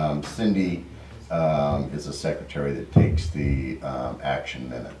 and Cindy is the secretary that takes the action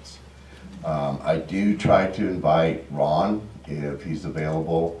minutes. I do try to invite Ron if he's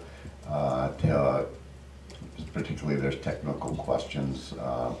available, particularly if there's technical questions.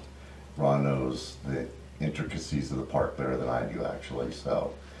 Ron knows the intricacies of the park better than I do, actually,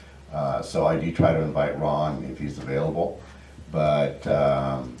 so. So I do try to invite Ron if he's available, but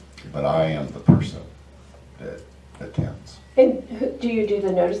I am the person that attends. And do you do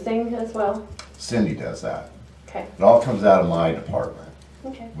the noticing as well? Cindy does that. Okay. It all comes out of my department.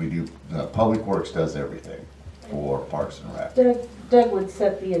 Okay. We do, Public Works does everything for Parks and Rec. Doug would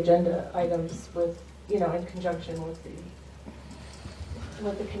set the agenda items with, in conjunction with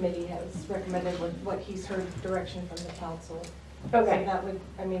what the committee has recommended, what he's heard direction from the council. Okay. So that would,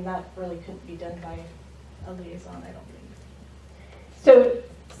 that really couldn't be done by a liaison, I don't think.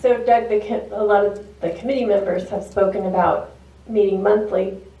 So Doug, a lot of the committee members have spoken about meeting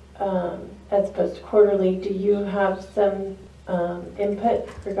monthly as opposed to quarterly. Do you have some input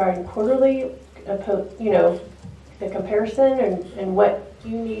regarding quarterly, the comparison and what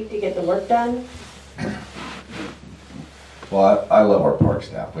you need to get the work done? Well, I love our park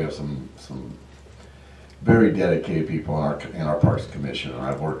staff. We have some very dedicated people in our Parks Commission, and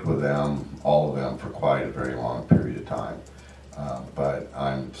I've worked with them, all of them, for quite a very long period of time. But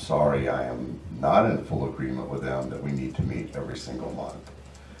I'm sorry, I am not in full agreement with them that we need to meet every single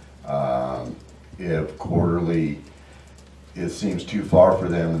month. If quarterly, it seems too far for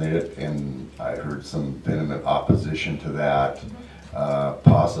them, and I heard some vehement opposition to that,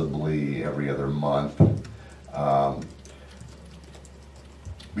 possibly every other month.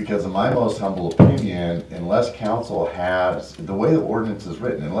 Because in my most humble opinion, unless council has, the way the ordinance is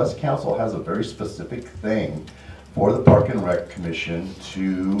written, unless council has a very specific thing for the Park and Rec Commission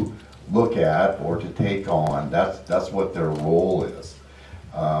to look at or to take on, that's what their role is.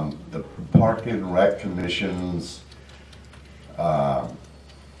 The Park and Rec Commission's,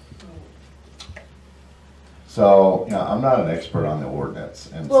 so, I'm not an expert on the ordinance,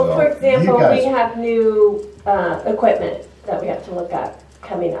 and Well, so for example, you guys, we have new equipment that we have to look at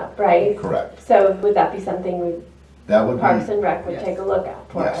coming up, right? correct. So would that be something That would Parks be, and Rec would Yes. take a look at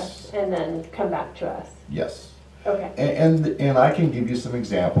for Yes. us and then come back to us? yes. Okay. And I can give you some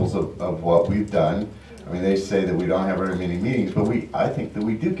examples of what we've done. I mean, they say that we don't have very many meetings, but I think that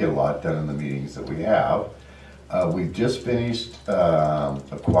we do get a lot done in the meetings that we have. We've just finished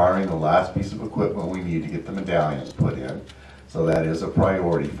acquiring the last piece of equipment we need to get the medallions put in. So that is a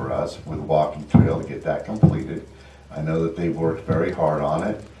priority for us with Walking Trail to get that completed. I know that they've worked very hard on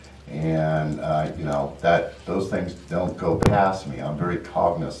it, and those things don't go past me. I'm very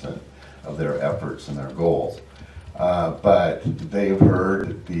cognizant of their efforts and their goals. But they've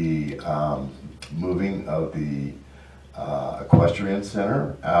heard the moving of the equestrian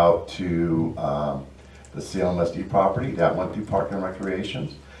center out to the CLMSD property. That went through Park and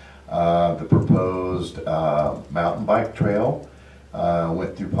Recreations. The proposed mountain bike trail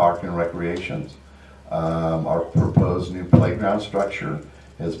went through Park and Recreations. Our proposed new playground structure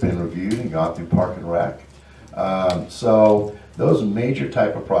has been reviewed and gone through Park and Rec. So those major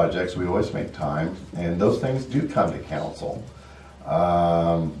type of projects, we always make time, and those things do come to council.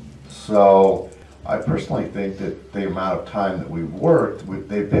 So I personally think that the amount of time that we've worked,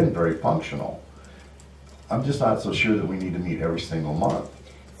 they've been very functional. I'm just not so sure that we need to meet every single month.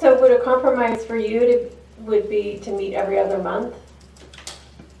 So would a compromise for you would be to meet every other month?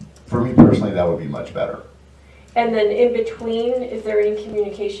 For me personally, that would be much better. And then in between, is there any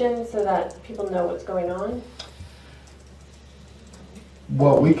communication so that people know what's going on?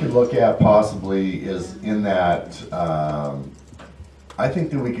 What we could look at possibly is in that, I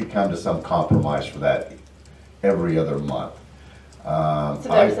think that we could come to some compromise for that every other month. So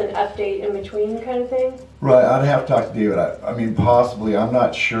there's an update in between kind of thing? Right, I'd have to talk to David. I mean, possibly, I'm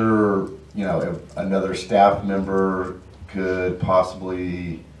not sure, if another staff member could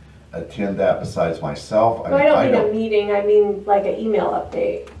possibly attend that besides myself. No, I don't mean a meeting, I mean like an email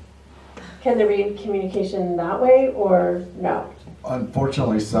update. Can there be communication that way or no?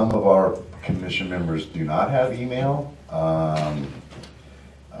 Unfortunately, some of our commission members do not have email.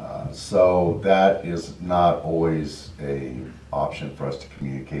 So that is not always a option for us to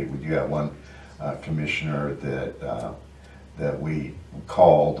communicate. We do have one commissioner that we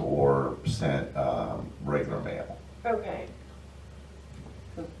called or sent regular mail. Okay.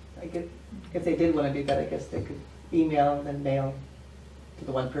 So I guess if they did want to do that, I guess they could email and then mail to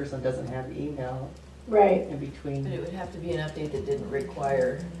the one person that doesn't have the email. Right. In between. But it would have to be an update that didn't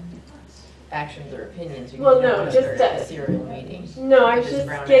require actions or opinions. You Well, could no, have just a serial meeting. No, I was Just just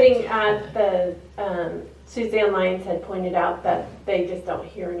brown getting out. at the, Suzanne Lyons had pointed out that they just don't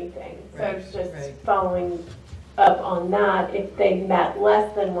hear anything. So I was just Right. following up on that. If they met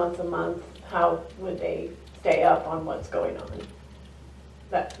less than once a month, how would they stay up on what's going on?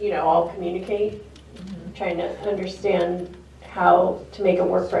 That, all communicate, trying to understand how to make it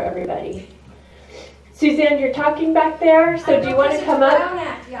work for everybody. Suzanne, you're talking back there, so do you want to come up? Brown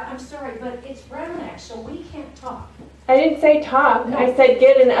Act, yeah, I'm sorry, but it's Brown Act, so we can't talk. I didn't say talk. No. I said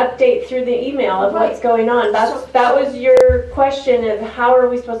get an update through the email of what's Right. going on. That was your question of how are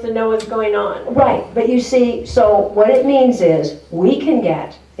we supposed to know what's going on? Right, but you see, so what it means is we can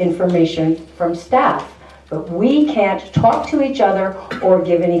get information from staff, but we can't talk to each other or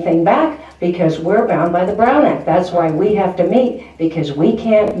give anything back because we're bound by the Brown Act. That's why we have to meet, because we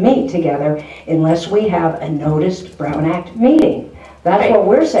can't meet together unless we have a noticed Brown Act meeting. That's Right. what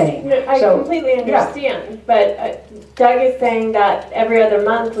we're saying. No, I So, completely yeah. understand, but Doug is saying that every other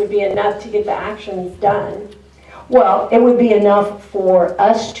month would be enough to get the actions done. Well, it would be enough for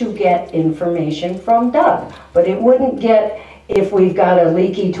us to get information from Doug, but it wouldn't get, if we've got a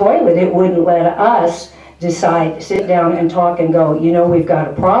leaky toilet, it wouldn't let us decide, sit down and talk and go, you know, we've got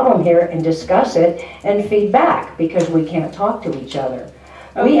a problem here, and discuss it and feedback, because we can't talk to each other.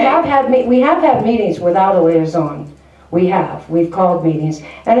 Okay. We have had meetings without a liaison. We've called meetings,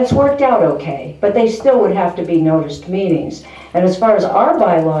 and it's worked out okay, but they still would have to be noticed meetings. And as far as our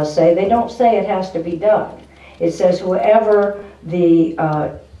bylaws say, they don't say it has to be Doug. It says whoever the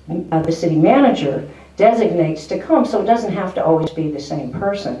city manager designates to come, so it doesn't have to always be the same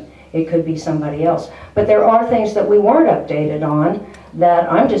person. It could be somebody else. But there are things that we weren't updated on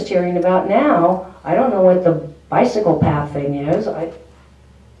that I'm just hearing about now. I don't know what the bicycle path thing is.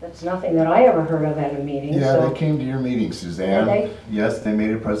 That's nothing that I ever heard of at a meeting. Yeah, so. they came to your meeting, Suzanne. Did they? Yes, they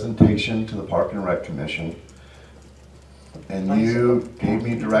made a presentation to the Park and Rec Commission. And you gave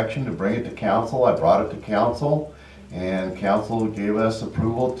me direction to bring it to council. I brought it to council, and council gave us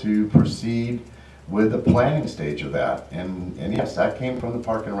approval to proceed with the planning stage of that. And yes, that came from the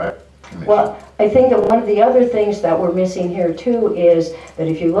Park and Rec Commission. Well, I think that one of the other things that we're missing here too is that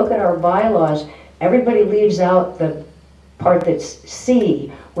if you look at our bylaws, everybody leaves out the part that's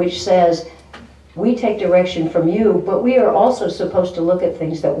C, which says we take direction from you, but we are also supposed to look at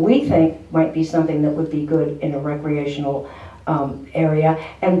things that we think might be something that would be good in a recreational area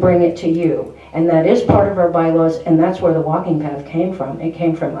and bring it to you. And that is part of our bylaws, and that's where the walking path came from. It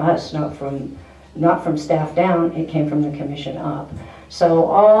came from us, not from staff down, it came from the commission up. So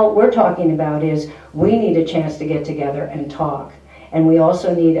all we're talking about is we need a chance to get together and talk. And we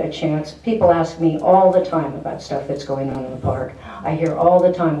also need a chance, people ask me all the time about stuff that's going on in the park. I hear all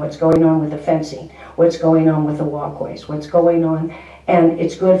the time what's going on with the fencing, what's going on with the walkways, what's going on. And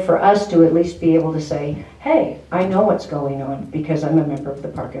it's good for us to at least be able to say, hey, I know what's going on because I'm a member of the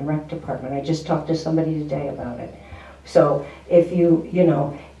Park and Rec Department. I just talked to somebody today about it. So if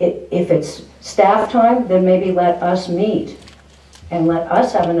if it's staff time, then maybe let us meet and let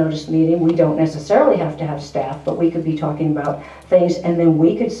us have a noticed meeting. We don't necessarily have to have staff, but we could be talking about things, and then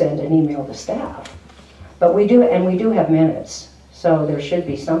we could send an email to staff. But we do have minutes, so there should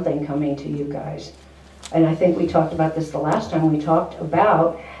be something coming to you guys. And I think we talked about this the last time we talked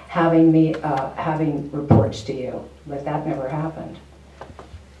about having reports to you, but that never happened.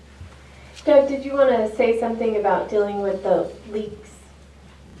 Doug, did you want to say something about dealing with the leaks?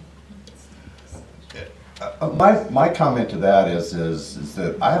 My comment to that is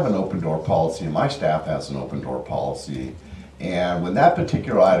that I have an open door policy and my staff has an open door policy. And when that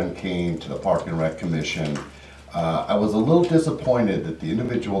particular item came to the Park and Rec Commission, I was a little disappointed that the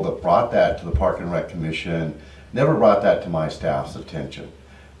individual that brought that to the Park and Rec Commission never brought that to my staff's attention.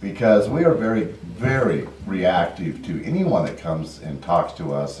 Because we are very, very reactive to anyone that comes and talks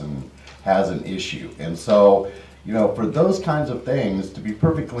to us and has an issue. And so, for those kinds of things, to be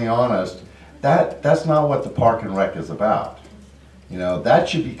perfectly honest, that's not what the Park and Rec is about. That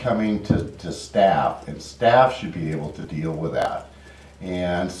should be coming to staff, and staff should be able to deal with that.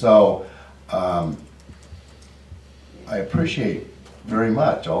 And so, I appreciate very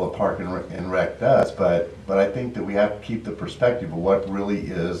much all the Park and Rec does, but I think that we have to keep the perspective of what really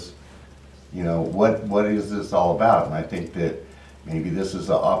is, what is this all about? And I think that maybe this is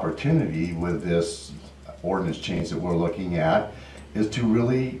an opportunity with this ordinance change that we're looking at, is to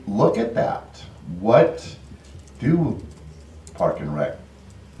really look at that. What do Park and Rec,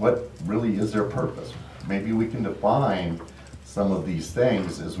 what really is their purpose? Maybe we can define some of these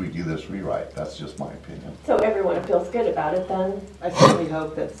things as we do this rewrite. That's just my opinion. So everyone feels good about it then? I certainly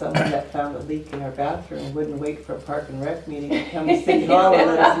hope that someone that found a leak in our bathroom wouldn't wait for a Park and Rec meeting to come to City Hall and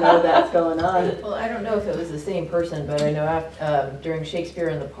let us know that's going on. Well, I don't know if it was the same person, but I know after, during Shakespeare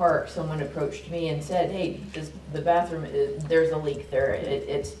in the Park, someone approached me and said, hey, the bathroom, there's a leak there.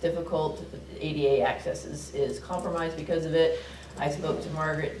 It's difficult. ADA access is compromised because of it. I spoke to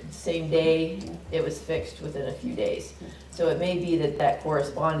Margaret same day, it was fixed within a few days. So it may be that that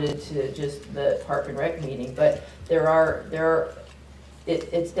corresponded to just the Park and Rec meeting, but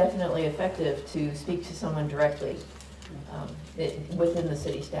it's definitely effective to speak to someone directly within the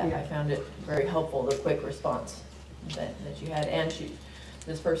city staff. I found it very helpful, the quick response that you had. And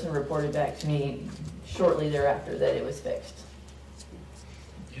this person reported back to me shortly thereafter that it was fixed.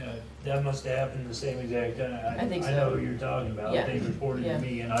 Yeah, that must have happened the same exact time. I think so. I know who you're talking about. Yeah. They reported Yeah. to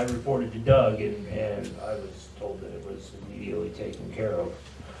me, and I reported to Doug, and I was told that it was immediately taken care of.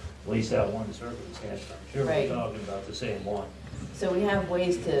 At least that one circumstance. I'm sure Right. we're talking about the same one. So we have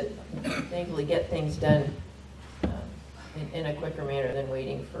ways to thankfully get things done in a quicker manner than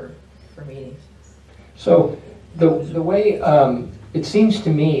waiting for meetings. So the way, it seems to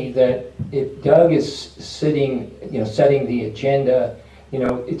me that if Doug is setting the agenda,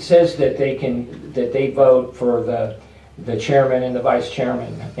 it says that they vote for the chairman and the vice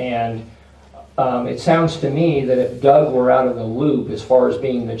chairman. And it sounds to me that if Doug were out of the loop as far as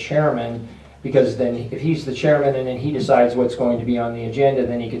being the chairman, because then if he's the chairman and then he decides what's going to be on the agenda,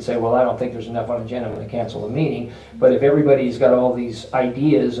 then he could say, well, I don't think there's enough on the agenda, I'm going to cancel the meeting. But if everybody's got all these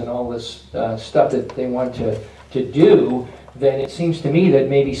ideas and all this stuff that they want to do, then it seems to me that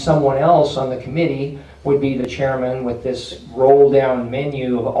maybe someone else on the committee would be the chairman with this roll-down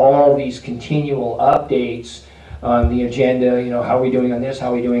menu of all these continual updates on the agenda. How are we doing on this?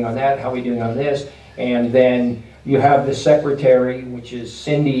 How are we doing on that? How are we doing on this? And then you have the secretary, which is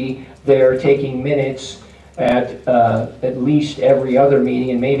Cindy, there taking minutes at least every other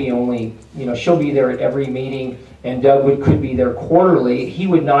meeting, and maybe only, she'll be there at every meeting, and Doug could be there quarterly. He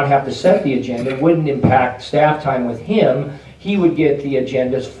would not have to set the agenda. It wouldn't impact staff time with him. He would get the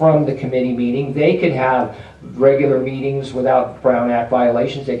agendas from the committee meeting. They could have regular meetings without Brown Act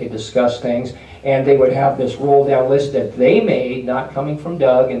violations. They could discuss things, and they would have this roll-down list that they made, not coming from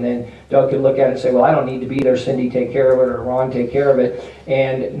Doug, and then Doug could look at it and say, well, I don't need to be there, Cindy, take care of it, or Ron, take care of it.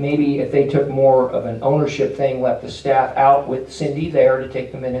 And maybe if they took more of an ownership thing, left the staff out with Cindy there to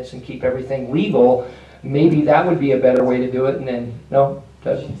take the minutes and keep everything legal, maybe that would be a better way to do it. And then, no,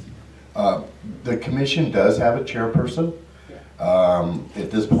 Doug? The commission does have a chairperson.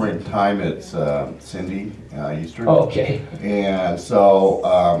 At this point in time, it's Cindy Easter. Oh, okay. And so,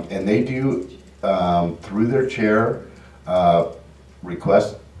 and they do, through their chair,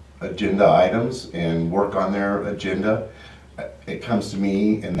 request agenda items and work on their agenda. It comes to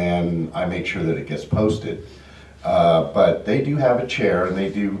me, and then I make sure that it gets posted. But they do have a chair, and they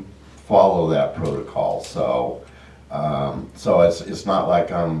do follow that protocol. So, so it's not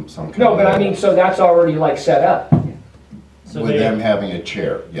like I'm some kind No, of... but I mean, so that's already like set up. So with them having a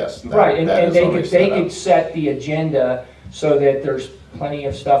chair, yes. Right, and is they already could set up. set the agenda so that there's plenty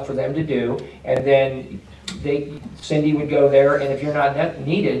of stuff for them to do, and then Cindy would go there, and if you're not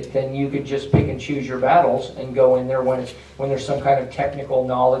needed, then you could just pick and choose your battles and go in there when there's some kind of technical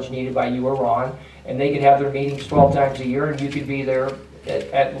knowledge needed by you or Ron, and they could have their meetings 12 times a year, and you could be there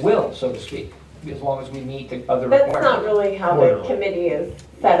at will, so to speak, as long as we meet the other requirements. That's not really how the committee is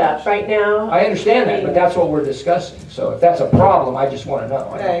set up right now. I understand that, but that's what we're discussing. So if that's a problem, I just want to know.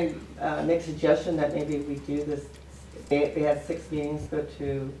 Could I make a suggestion that maybe we do this, they have 6 meetings, go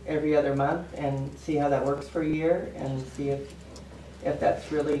to every other month and see how that works for a year, and see if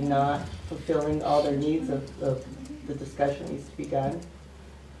that's really not fulfilling all their needs of the discussion needs to be done.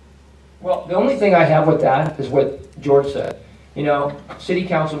 Well, the only thing I have with that is what George said. City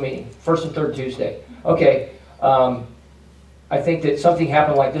council meeting, first and third Tuesday. Okay, I think that something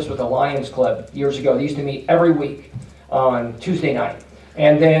happened like this with the Lions Club years ago. They used to meet every week on Tuesday night.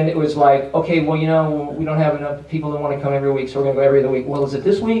 And then it was like, okay, well, we don't have enough people that want to come every week, so we're going to go every other week. Well, is it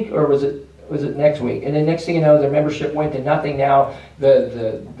this week or was it next week? And then next thing you know, their membership went to nothing now.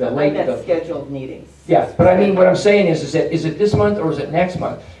 The scheduled meetings. Yeah, but I mean, what I'm saying is it this month or is it next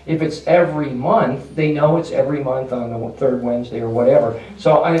month? If it's every month, they know it's every month on the third Wednesday or whatever.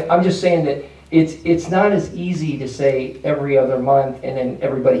 So I'm just saying that it's not as easy to say every other month and then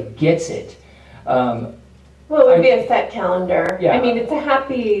everybody gets it. Well, it would be a set calendar. Yeah. I mean, it's a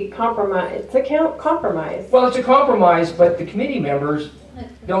happy compromise. It's a compromise. Well, it's a compromise, but the committee members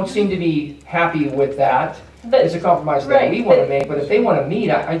don't seem to be happy with that. It's a compromise that we want to make, but if they want to meet,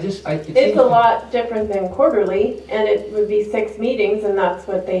 it's a lot different than quarterly, and it would be 6 meetings, and that's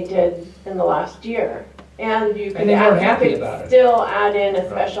what they did in the last year. And you could, they weren't happy about it. Still add in a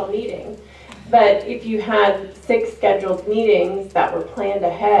special meeting. But if you had 6 scheduled meetings that were planned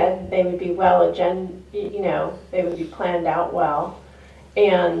ahead, they would be they would be planned out well,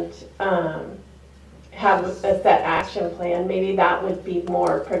 and have a set action plan. Maybe that would be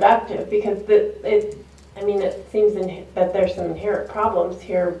more productive, because I mean, it seems that there's some inherent problems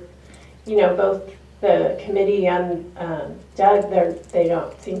here. You know, both the committee and Doug, they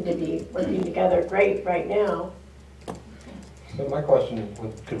don't seem to be working together great right now. So my question,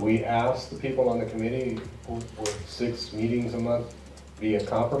 could we ask the people on the committee, would 6 meetings a month be a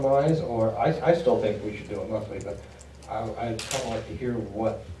compromise? Or I still think we should do it monthly, but I'd kind of like to hear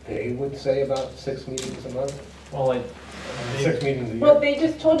what they would say about 6 meetings a month. Well, like, 6 meetings a year. Well, they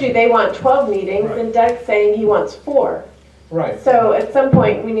just told you they want 12 meetings, Right. and Doug's saying he wants 4. Right. So at some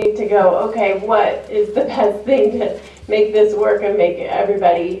point, we need to go, okay, what is the best thing to make this work and make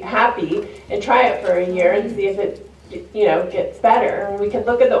everybody happy, and try it for a year and see if it, you know, gets better. And we could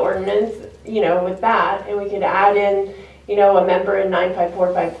look at the ordinance, you know, with that, and we could add in, you know, a member in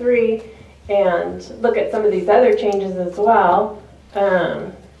 95453, and look at some of these other changes as well.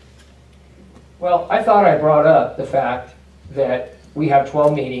 Well, I thought I brought up the fact that we have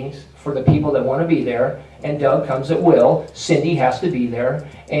 12 meetings for the people that want to be there, and Doug comes at will, Cindy has to be there,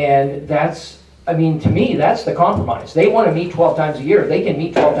 and that's, I mean, to me, that's the compromise. They want to meet 12 times a year. They can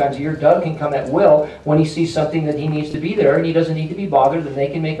meet 12 times a year. Doug can come at will when he sees something that he needs to be there, and he doesn't need to be bothered, then they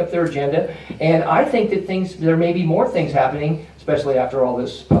can make up their agenda. And I think that there may be more things happening, especially after all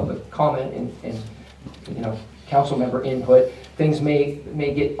this public comment and you know, council member input. Things may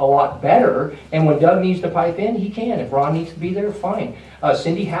get a lot better, and when Doug needs to pipe in, he can. If Ron needs to be there, fine.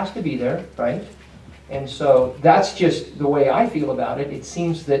 Cindy has to be there, right? And so that's just the way I feel about it. It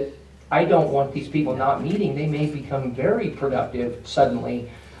seems that I don't want these people not meeting. They may become very productive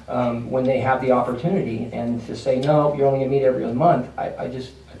suddenly when they have the opportunity. And to say, no, you're only going to meet every other month, it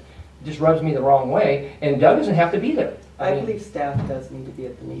just rubs me the wrong way. And Doug doesn't have to be there. I believe staff does need to be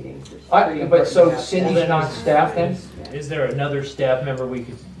at the meetings. It's pretty But important so to have Cindy's staff. not staff then? Is there another staff member we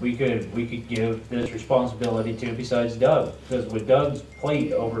could give this responsibility to besides Doug? Because with Doug's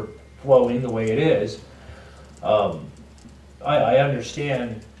plate overflowing the way it is, I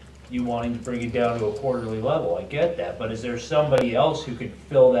understand you wanting to bring it down to a quarterly level. I get that, but is there somebody else who could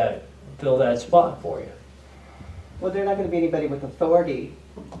fill that spot for you? Well, they're not going to be anybody with authority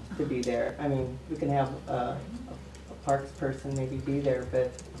to be there. I mean, we can have a parks person maybe be there,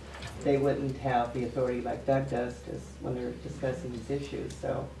 but they wouldn't have the authority like Doug does when they're discussing these issues.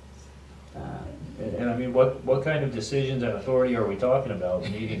 So, And I mean, what kind of decisions and authority are we talking about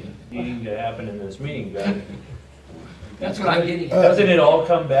needing to happen in this meeting, Doug? That's what I'm getting at. Doesn't it all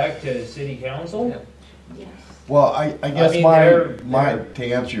come back to city council? Well, I guess mean,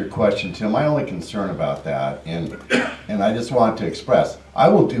 to answer your question, Tim, my only concern about that, and I just want to express, I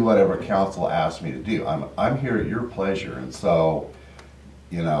will do whatever council asks me to do. I'm here at your pleasure, and so,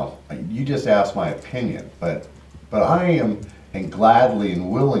 you know, you just asked my opinion, but I am and gladly and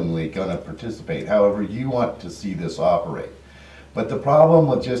willingly going to participate however you want to see this operate. But the problem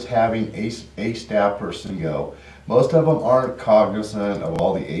with just having a staff person go, most of them aren't cognizant of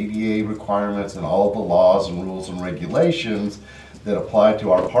all the ADA requirements and all of the laws and rules and regulations that apply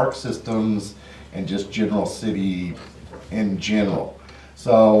to our park systems and just general city in general.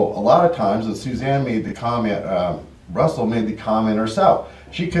 So a lot of times, and Suzanne made the comment, Russell made the comment herself,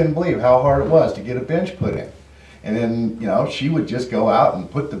 she couldn't believe how hard it was to get a bench put in. And then, you know, she would just go out and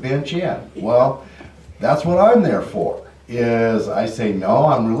put the bench in. Well, that's what I'm there for. Is I say, no,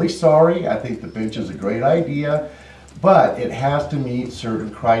 I'm really sorry. I think the bench is a great idea, but it has to meet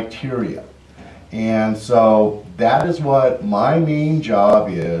certain criteria. And so that is what my main job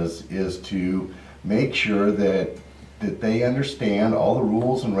is to make sure that they understand all the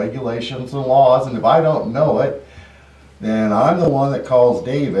rules and regulations and laws. And if I don't know it, then I'm the one that calls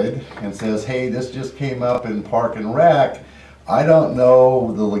David and says, hey, this just came up in Park and Rec. I don't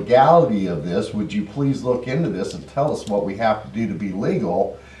know the legality of this. Would you please look into this and tell us what we have to do to be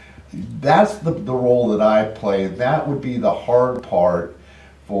legal? That's the role that I play. That would be the hard part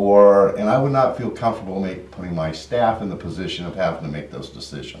and I would not feel comfortable putting my staff in the position of having to make those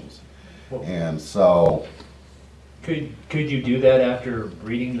decisions. And so... Could you do that after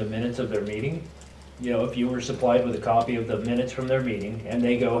reading the minutes of their meeting? You know, if you were supplied with a copy of the minutes from their meeting and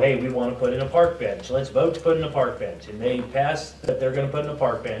they go, hey, we want to put in a park bench, let's vote to put in a park bench, and they pass that they're going to put in a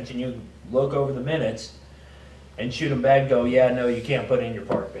park bench, and you look over the minutes and shoot them back and go, yeah, no, you can't put in your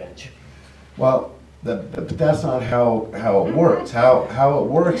park bench. Well, but that's not how it works. How it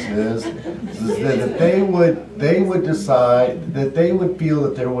works is that if they would decide that they would feel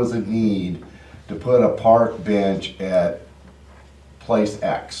that there was a need to put a park bench at place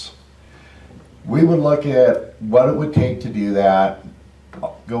X. We would look at what it would take to do that,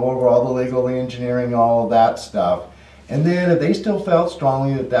 go over all the legal, the engineering, all of that stuff, and then if they still felt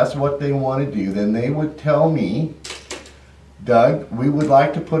strongly that that's what they want to do, then they would tell me, Doug, we would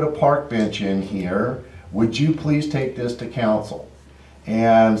like to put a park bench in here. would you please take this to council?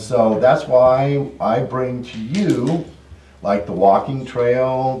 And so that's why I bring to you, like the walking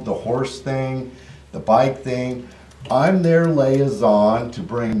trail, the horse thing, the bike thing. I'm their liaison to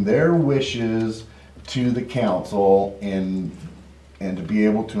bring their wishes to the council and to be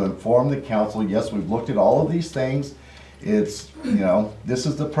able to inform the council, yes, we've looked at all of these things. It's, you know, this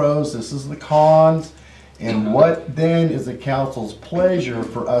is the pros, this is the cons, and what then is the council's pleasure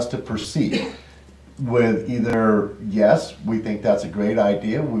for us to proceed with either, yes, we think that's a great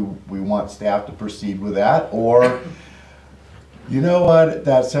idea, we want staff to proceed with that, or, you know what,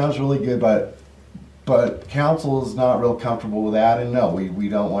 that sounds really good, but council is not real comfortable with that, and no, we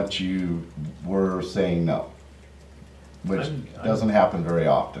don't want you, we're saying no. Which doesn't happen very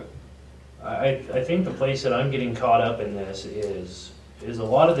often. I think the place that I'm getting caught up in this is a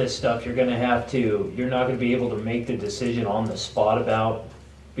lot of this stuff you're not gonna be able to make the decision on the spot about,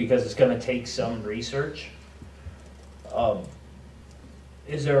 because it's gonna take some research.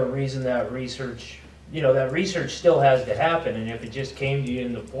 Is there a reason that research still has to happen, and if it just came to you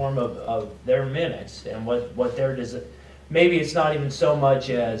in the form of their minutes and what their maybe it's not even so much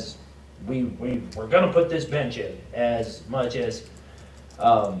as we're going to put this bench in, as much as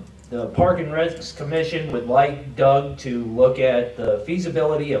the Park and Recs Commission would like Doug to look at the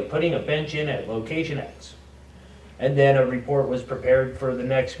feasibility of putting a bench in at location X. And then a report was prepared for the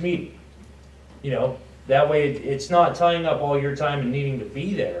next meeting. You know, that way it's not tying up all your time and needing to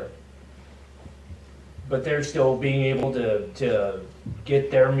be there, but they're still being able to get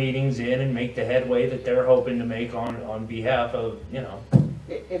their meetings in and make the headway that they're hoping to make on behalf of, you know.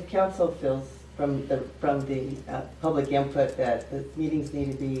 If council feels from the public input that the meetings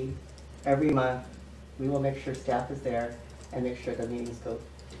need to be every month, we will make sure staff is there and make sure the meetings go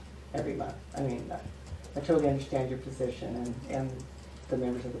every month. I mean, I totally understand your position and the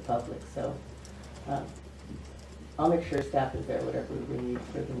members of the public, so I'll make sure staff is there, whatever we need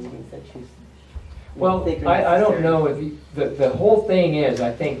for the meetings that you Well, think are I don't necessary. know if the whole thing is,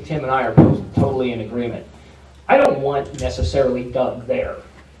 I think Tim and I are both totally in agreement. I don't want necessarily Doug there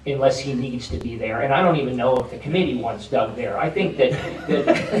unless he needs to be there, and I don't even know if the committee wants Doug there. I think that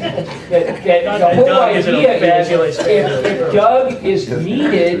the whole idea is if Doug is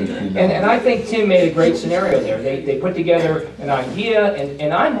needed, and I think Tim made a great scenario there. They put together an idea,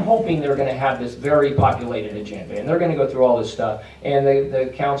 and I'm hoping they're going to have this very populated agenda, and they're going to go through all this stuff, and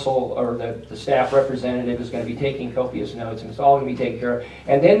the council or the staff representative is going to be taking copious notes, and it's all going to be taken care of,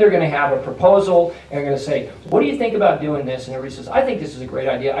 and then they're going to have a proposal, and they're going to say, what do you think about doing this? And everybody says, I think this is a great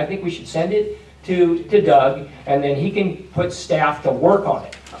idea. I think we should send it to Doug, and then he can put staff to work on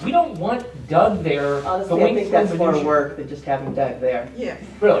it. We don't want Doug there. Honestly, I think that's more work than just having Doug there. Yeah.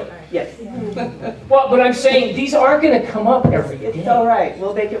 Really? Yes. Well, but I'm saying these aren't going to come up every day. It's all right.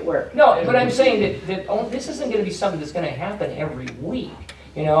 We'll make it work. No, but I'm saying that this isn't going to be something that's going to happen every week.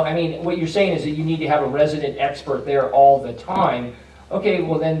 You know, I mean, what you're saying is that you need to have a resident expert there all the time. Okay,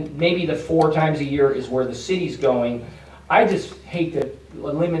 well then maybe the 4 times a year is where the city's going. I just hate to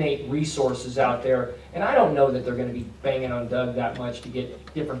eliminate resources out there, and I don't know that they're going to be banging on Doug that much to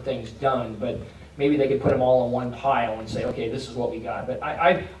get different things done, but maybe they could put them all in one pile and say, okay, this is what we got. But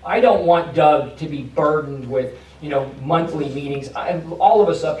I don't want Doug to be burdened with, you know, monthly meetings. All of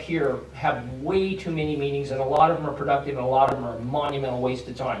us up here have way too many meetings, and a lot of them are productive, and a lot of them are a monumental waste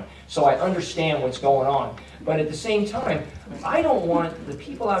of time. So I understand what's going on. But at the same time, I don't want the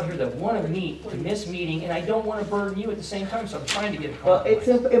people out here that want to meet to miss meeting, and I don't want to burden you at the same time, so I'm trying to get a compromise.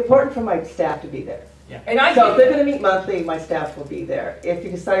 Well, it's important for my staff to be there. Yeah. And So if they're going to meet monthly, my staff will be there. If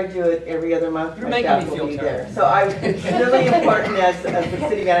you decide to do it every other month, You're my making staff me will feel be terrible. there. So it's really important as the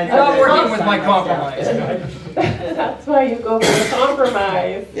city manager. I'm not that working with my staff. compromise. That's why you go for the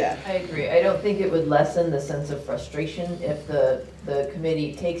compromise. Yeah. I agree. I don't think it would lessen the sense of frustration if the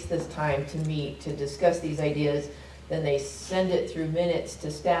committee takes this time to meet, to discuss these ideas, then they send it through minutes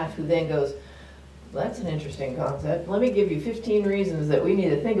to staff, who then goes, well, that's an interesting concept. Let me give you 15 reasons that we need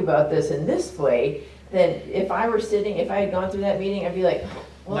to think about this in this way. Then if I had gone through that meeting, I'd be like,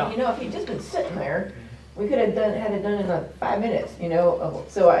 well, No. you know, if he'd just been sitting there, we could have had it done in like 5 minutes, you know?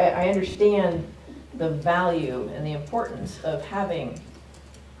 So I understand the value and the importance of having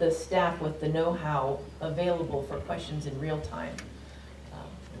the staff with the know-how available for questions in real time,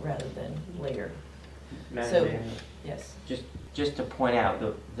 rather than later. Madam So, Mayor, yes. just to point out,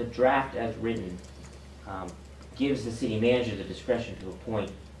 the draft as written gives the city manager the discretion to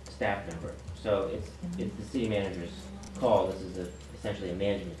appoint a staff member. So it's the city manager's call. This is essentially a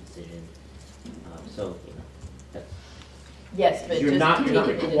management decision. So, you know, that's. Yes, but You're just not take it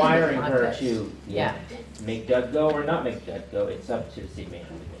into the requiring her context. to Yeah. make Doug go or not make Doug go. It's up to the city manager.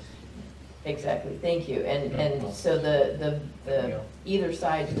 Exactly, thank you. And so the either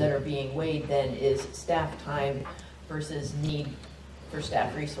sides that are being weighed then is staff time versus need for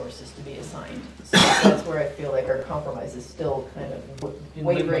staff resources to be assigned. So that's where I feel like our compromise is still kind of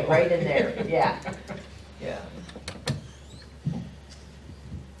wavering right in there, yeah. Yeah.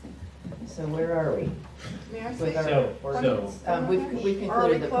 So where are we? May I With say? our ordinance? We've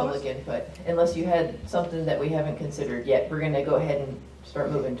concluded the public input. Unless you had something that we haven't considered yet, we're gonna go ahead and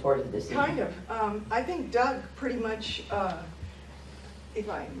start moving towards the decision. Kind of. I think Doug pretty much, if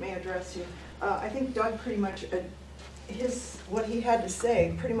I may address you, I think Doug pretty much, what he had to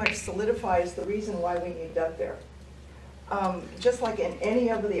say pretty much solidifies the reason why we need Doug there. Just like in any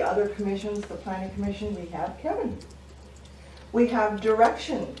of the other commissions, the planning commission, we have Kevin. We have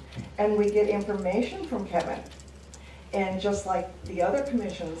direction, and we get information from Kevin. And just like the other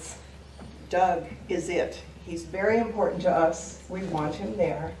commissions, Doug is it. He's very important to us. We want him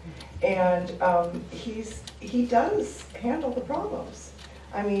there. And he does handle the problems.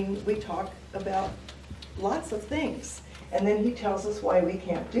 I mean, we talk about lots of things, and then he tells us why we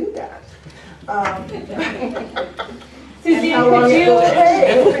can't do that. Susie, could you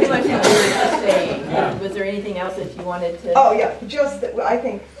that's pretty much what we were just saying. Was there anything else that you wanted to? Oh, yeah, just that I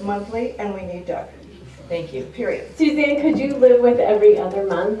think monthly, and we need Doug. Thank you. Period. Suzanne, could you live with every other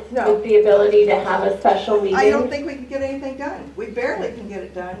month? No. With the ability to have a special meeting? I don't think we can get anything done. We barely can get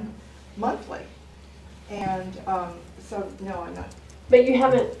it done monthly. And so, no, I'm not. But you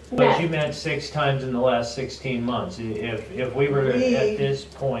haven't met. But you met 6 times in the last 16 months. If we were at this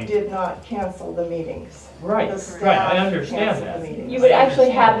point. We did not cancel the meetings. Right, The staff right, I understand canceled that. the meetings. You would actually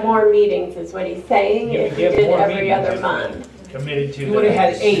have more meetings, is what he's saying, You if would you give did more every meetings other if month. Committed to. You would have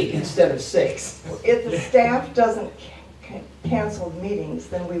had 8 instead of 6. If the staff doesn't cancel meetings,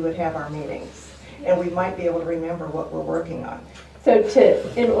 then we would have our meetings. And we might be able to remember what we're working on. So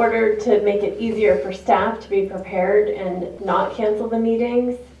in order to make it easier for staff to be prepared and not cancel the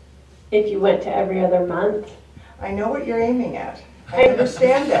meetings, if you went to every other month? I know what you're aiming at. I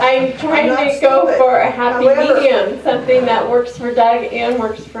understand that. I'm trying not to go stupid. for a happy However- medium, something that works for Doug and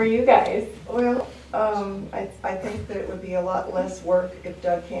works for you guys. Well, I think that it would be a lot less work if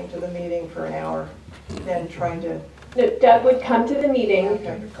Doug came to the meeting for an hour than trying to. No, Doug would come to the meeting,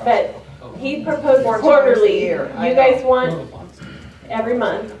 Okay. but he proposed 4 times a quarterly. year, I You know. guys want every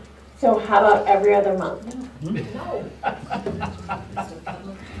month, so how about every other month? No.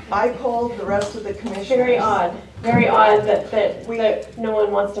 I polled the rest of the commissioners. Very odd that no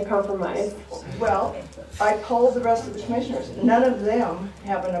one wants to compromise. Well, I polled the rest of the commissioners. None of them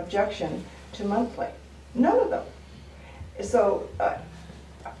have an objection to monthly. None of them. So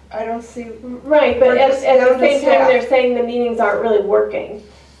I don't see. Right, but We're at just the down to same time, staff. they're saying the meetings aren't really working.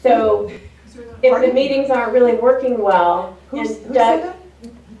 So if the meetings aren't really working well, and Who said Doug, that?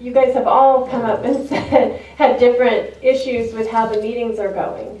 you guys have all come up and said, had different issues with how the meetings are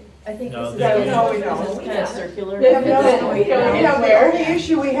going. I think No, this they're- is No, we don't. this is kind of circular. They have no- It's Going going around. You know, the only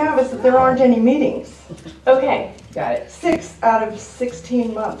issue we have is that there aren't any meetings. Okay, Got it. 6 out of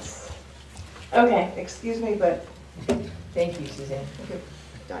 16 months. okay. Excuse me, but Thank you, Suzanne.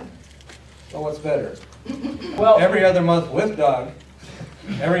 done. Well, what's better? Well, Every other month with Doug,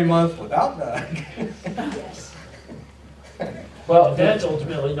 every month without Doug. Well, that's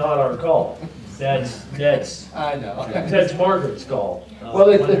ultimately not our call. That's I know. that's Margaret's call. Well,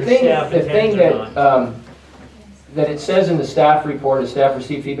 the Whether thing staff attends or that, not. that it says in the staff report, the staff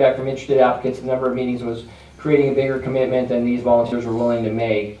received feedback from interested applicants, the number of meetings was creating a bigger commitment than these volunteers were willing to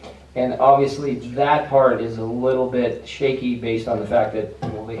make. And obviously, that part is a little bit shaky based on the fact that,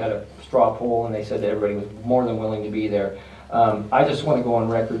 well, they had a straw poll and they said that everybody was more than willing to be there. I just want to go on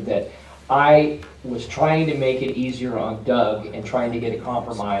record that I was trying to make it easier on Doug and trying to get a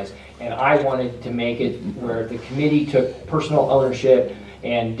compromise, and I wanted to make it where the committee took personal ownership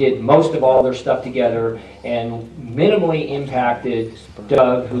and did most of all their stuff together and minimally impacted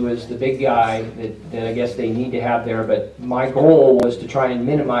Doug, who is the big guy that I guess they need to have there. But my goal was to try and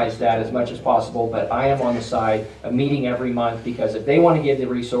minimize that as much as possible, but I am on the side of meeting every month because if they want to give the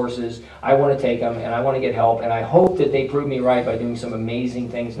resources, I want to take them and I want to get help, and I hope that they prove me right by doing some amazing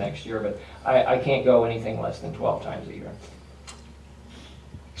things next year, but I can't go anything less than 12 times a year.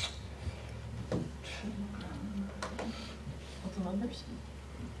 Council members?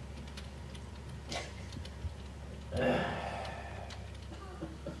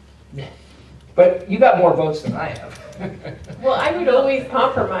 But you got more votes than I have. Well, I would always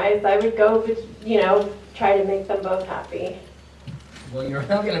compromise. I would go, try to make them both happy. Well, you're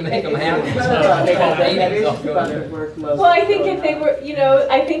not going to make them happy. Well, I think if they were,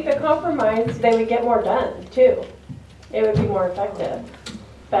 I think the compromise, they would get more done too. It would be more effective.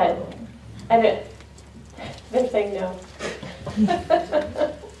 But And they're saying no.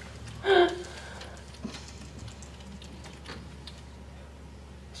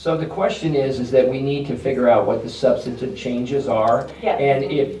 So the question is that we need to figure out what the substantive changes are. Yes. And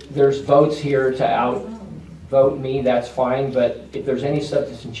if there's votes here to outvote me, that's fine, but if there's any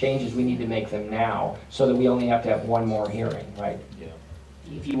substantive changes, we need to make them now, so that we only have to have one more hearing, right?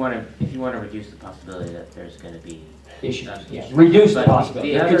 If you want to reduce the possibility that there's going to be Issues, some yeah. issues. Reduce the But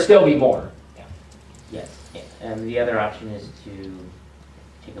possibility. There other- could still be more. Yes, and the other option is to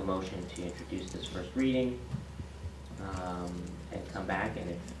take a motion to introduce this first reading, and come back, and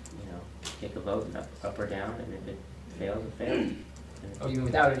if, take a vote, and up or down, and if it fails, it fails. And Oh, you mean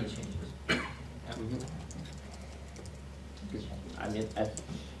without any changes? Mhm. 'Cause, I mean,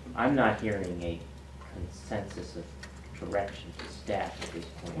 I'm not hearing a consensus of direction to staff at this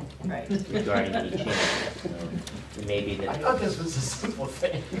point. Right. Regarding any changes, so it may be I that. thought this was a simple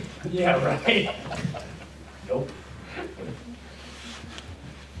thing. Yeah, right. Nope.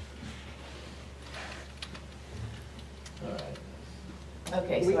 All right.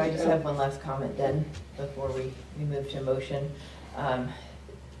 Okay, so I just have one last comment then, before we move to motion.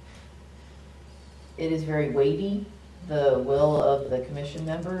 It is very weighty, the will of the commission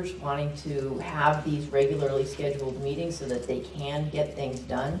members wanting to have these regularly scheduled meetings so that they can get things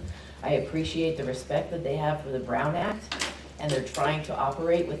done. I appreciate the respect that they have for the Brown Act, and they're trying to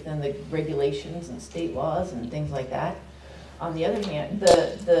operate within the regulations and state laws and things like that. On the other hand,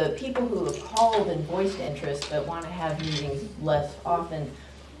 the people who have called and voiced interest but want to have meetings less often,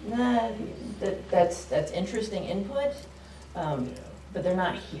 that's interesting input, but they're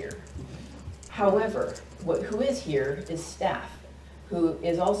not here. However, who is here is staff, who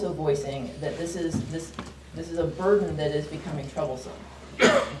is also voicing that this is a burden that is becoming troublesome.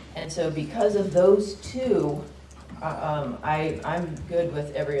 And so because of those two, I'm good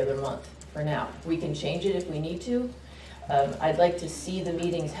with every other month for now. We can change it if we need to. I'd like to see the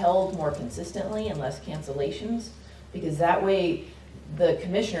meetings held more consistently and less cancellations, because that way the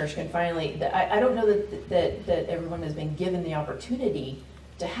commissioners can finally, I don't know that everyone has been given the opportunity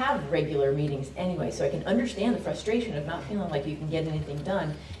to have regular meetings anyway, so I can understand the frustration of not feeling like you can get anything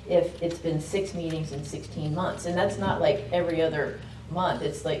done if it's been 6 meetings in 16 months. And that's not like every other month.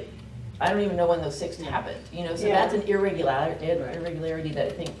 It's like, I don't even know when those 6 happened, so that's an irregularity that I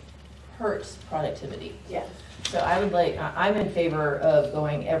think hurts productivity. Yeah. So I'm in favor of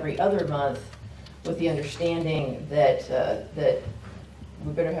going every other month with the understanding that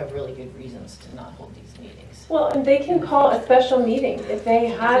we better have really good reasons to not hold these meetings. Well, and they can call a special meeting if they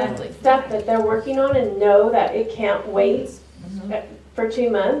have Exactly. stuff that they're working on and know that it can't wait Mm-hmm. for 2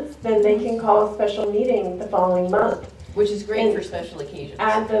 months, then they can call a special meeting the following month. Which is great And for special occasions.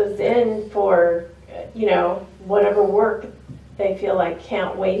 add those in for, whatever work they feel like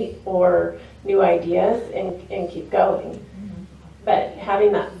can't wait, or new ideas, and keep going. But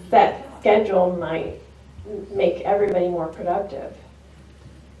having that set schedule might make everybody more productive.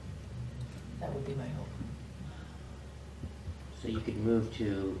 That would be my hope. So you could move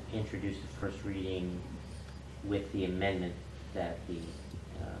to introduce the first reading with the amendment that the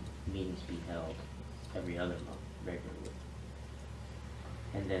meetings be held every other month regularly.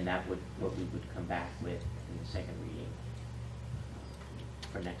 And then that would, what we would come back with in the second reading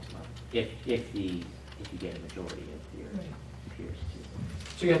for next month, if you get a majority of your peers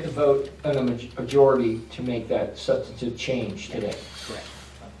to. So you have to vote on a majority to make that substantive change today. Correct.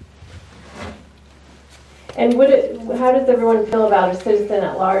 And how does everyone feel about a citizen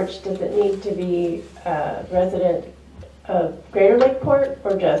at large? Does it need to be a resident of Greater Lakeport,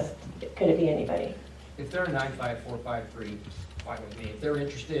 or could it be anybody? If they're 95453, fine with me. If they're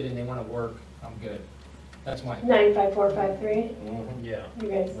interested and they want to work, I'm good. That's my. 95453? Yeah. You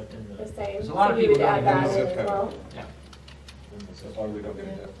guys Within the same? There's a lot of So you people would don't add even that know in zip as well? code. Yeah. As long as we don't get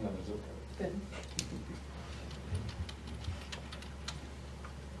another zip code. Good.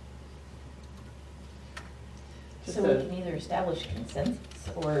 So we can either establish consensus,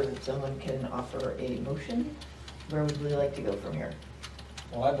 or someone can offer a motion. Where would we like to go from here?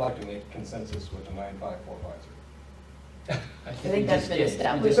 Well, I'd like to make consensus with the 95453. I think that's been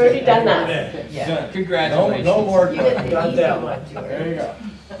established. We've already done that. Yeah. Congratulations. No more. You get the Got easy that one. There you go.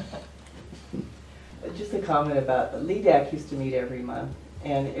 Just a comment about, LEDAC used to meet every month,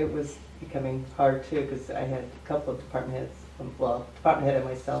 and it was becoming hard too, because I had a couple of department heads, department head and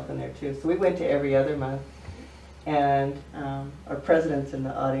myself in there too. So we went to every other month, and our president's in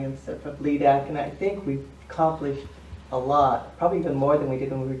the audience from LEDAC, and I think we've accomplished a lot, probably even more than we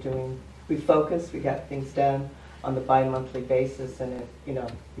did when we focused, we got things done on the bi-monthly basis, and we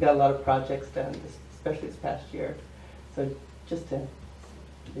got a lot of projects done, especially this past year. So just to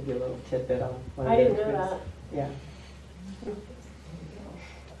give you a little tidbit on one of I the didn't know things. that. Yeah.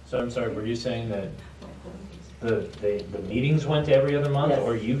 So I'm sorry, were you saying that the meetings went to every other month, Yes.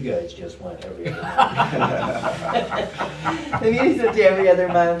 or you guys just went every other month? The meetings are every other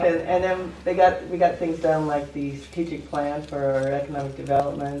month, and then we got things done like the strategic plan for our economic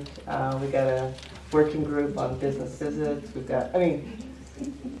development. We got a working group on business visits. We've got, I mean,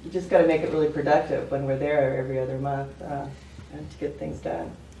 you just got to make it really productive when we're there every other month and to get things done.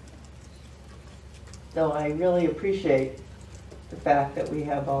 So I really appreciate the fact that we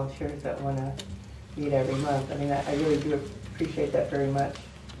have volunteers that want to meet every month. I mean, I really do appreciate that very much.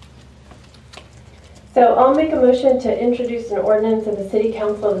 So I'll make a motion to introduce an ordinance of the City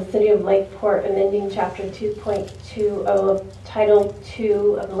Council of the City of Lakeport amending Chapter 2.20 of Title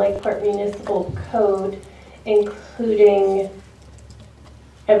II of the Lakeport Municipal Code, including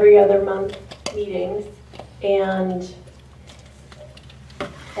every other month meetings and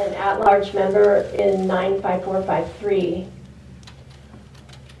an at-large member in 95453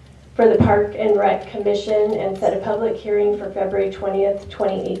 for the Park and Rec Commission, and set a public hearing for February 20th,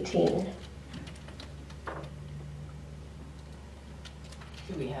 2018.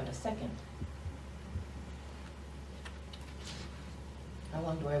 Do we have a second? How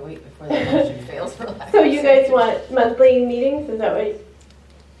long do I wait before the motion fails for lack of So a you guys second? want monthly meetings? Is that what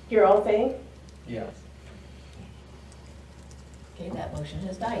you're all saying? Yeah. Okay, that motion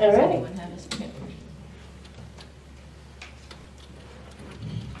has died. All Does right. anyone have a second?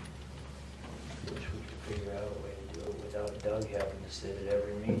 Wish we could figure out a way to do it without Doug having to sit at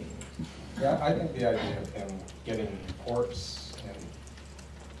every meeting. Yeah, I think the idea of him getting reports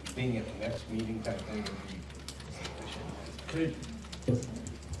and being at the next meeting kind of thing would be sufficient.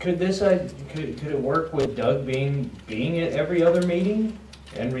 Could it work with Doug being at every other meeting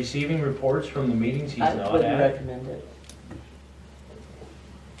and receiving reports from the meetings he's I not wouldn't at? recommend it.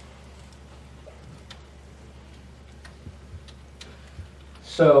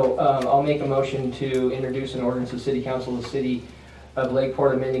 So I'll make a motion to introduce an ordinance of City Council of the City of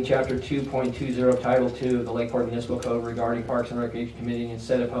Lakeport amending Chapter 2.20 Title II of the Lakeport Municipal Code regarding Parks and Recreation Committee and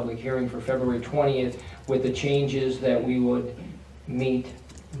set a public hearing for February 20th with the changes that we would meet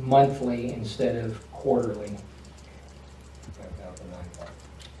monthly instead of quarterly.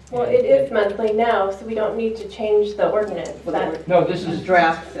 Well, it is monthly now, so we don't need to change the ordinance. That- No, this The is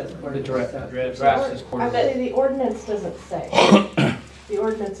draft says the quarterly. draft. so- Draft is I quarterly. bet the ordinance doesn't say. The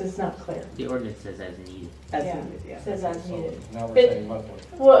ordinance is not clear. The ordinance says as needed. As Yeah, needed, yeah. it says as needed. Now we're But- saying monthly.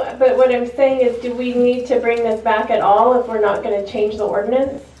 Well, but what I'm saying is, do we need to bring this back at all if we're not going to change the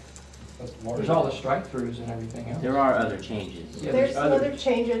ordinance? That's more. There's all the strike-throughs and everything else. There are other changes. Yeah, There's some other- other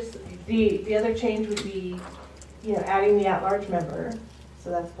changes. The other change would be, adding the at-large member, so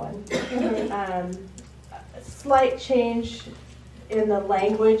that's one. A slight change in the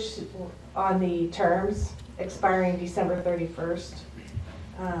language on the terms expiring December 31st.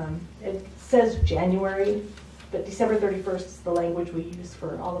 It says January, but December 31st is the language we use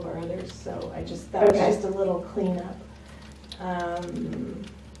for all of our others, so that was Okay. just a little cleanup.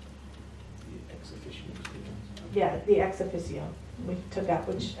 Yeah, the ex officio, we took out,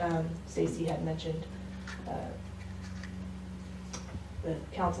 which Stacy had mentioned. The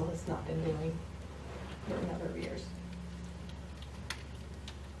council has not been doing for a number of years.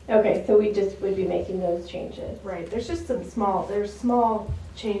 Okay, so we just would be making those changes. Right, there's just there's small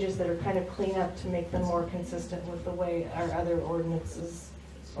changes that are kind of cleanup to make them more consistent with the way our other ordinances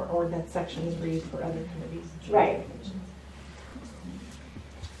or ordinance sections read for other committees. Right.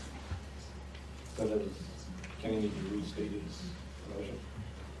 So does Kenny need to restate his motion?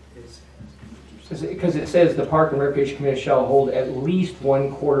 Because it says the Park and Recreation Committee shall hold at least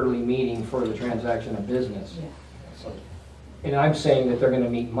one quarterly meeting for the transaction of business. So And I'm saying that they're going to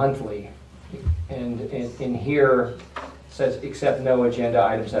meet monthly. And in here says, except no agenda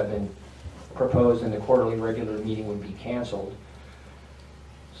items have been proposed and the quarterly regular meeting would be canceled.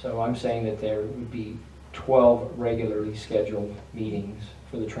 So I'm saying that there would be 12 regularly scheduled meetings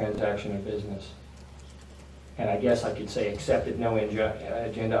for the transaction of business. And I guess I could say, except that no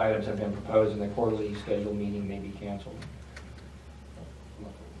agenda items have been proposed and the quarterly scheduled meeting may be canceled.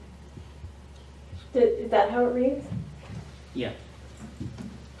 Is that how it reads? Yeah.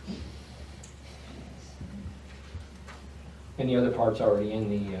 And the other part's already in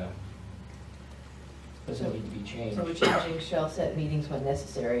the, doesn't need to be changed. So we're changing shall set meetings when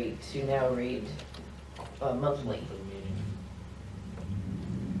necessary to now read monthly.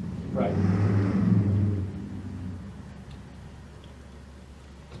 Right.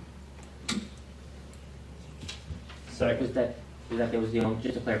 Second. That was the only,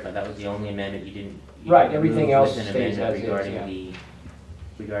 just to clarify, that was the only amendment you didn't. Right, everything move else with an stays amendment as is, regarding yeah.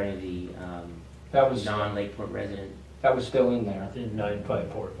 the regarding the That was- non-Lakeport resident. That was still in there. In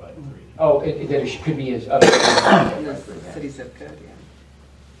 95453. Oh, that it could be as up. City zip code, yeah.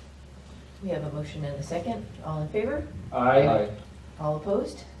 We have a motion and a second. All in favor? Aye. All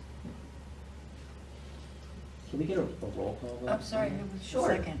opposed? Can we get a roll call vote? I'm sorry, who was the Sure.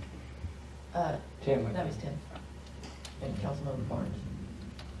 second? Tim. That was Tim. And Councilmember Barnes.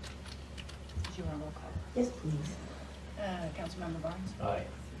 Did you want a roll call? Yes, please. Councilmember Barnes? Aye.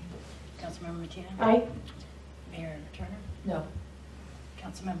 Councilmember Martina? Aye. Mayor Turner? No.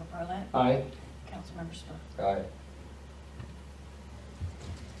 Councilmember Parlett? Aye. Councilmember Spur? Aye.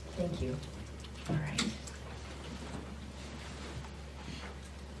 Thank you. All right.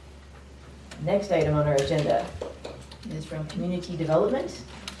 Next item on our agenda is from Community Development.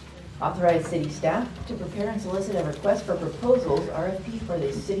 Authorize city staff to prepare and solicit a request for proposals, RFP, for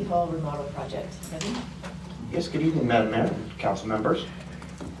the City Hall remodel project. Kevin? Yes, good evening, Madam Mayor, council members.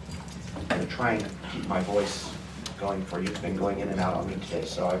 I'm going to try and keep my voice going for you. It's been going in and out on me today,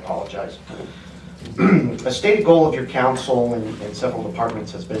 so I apologize. A stated goal of your council and several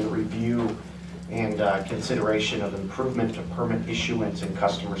departments has been review and consideration of improvement to permit issuance and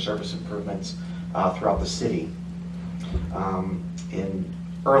customer service improvements throughout the city.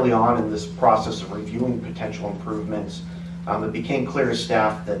 Early on in this process of reviewing potential improvements, it became clear to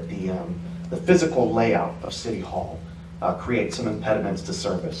staff that the physical layout of City Hall creates some impediments to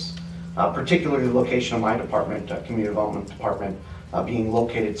service, particularly the location of my department, Community Development Department, being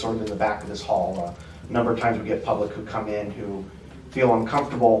located sort of in the back of this hall. A number of times we get public who come in who feel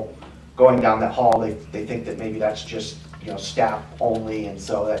uncomfortable going down that hall. They think that maybe that's just staff only, and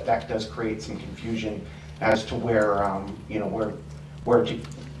so that does create some confusion as to where where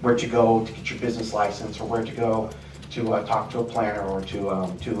to go to get your business license, or where to go to talk to a planner or to a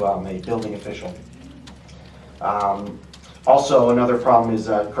building official. Also, another problem is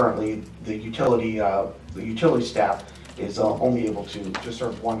currently the utility staff is only able to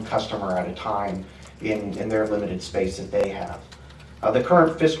serve one customer at a time in their limited space that they have. The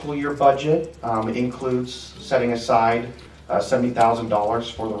current fiscal year budget includes setting aside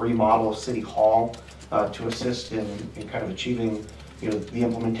 $70,000 for the remodel of City Hall to assist in kind of achieving the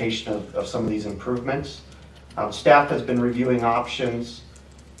implementation of some of these improvements. Staff has been reviewing options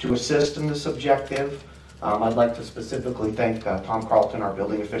to assist in this objective. I'd like to specifically thank Tom Carlton, our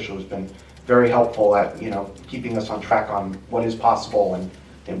building official, who's been very helpful at keeping us on track on what is possible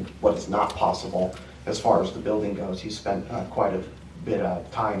and what is not possible as far as the building goes. He spent quite a bit of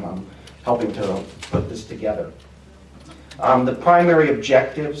time helping to put this together. The primary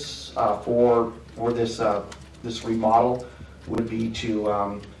objectives for this remodel would be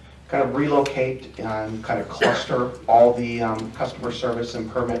to kind of relocate and kind of cluster all the customer service and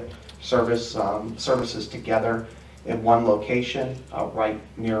permit services together in one location right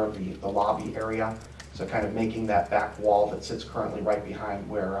near the lobby area. So kind of making that back wall that sits currently right behind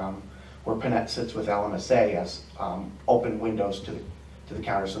where Panette sits with LMSA as open windows to the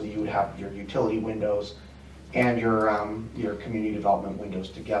counter, so that you would have your utility windows and your community development windows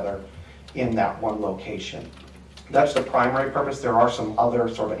together in that one location. That's the primary purpose. There are some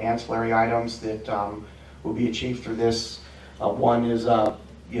other sort of ancillary items that will be achieved through this. One is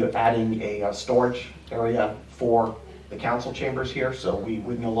adding a storage area for the council chambers here, so we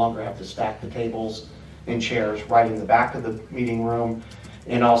would no longer have to stack the tables and chairs right in the back of the meeting room,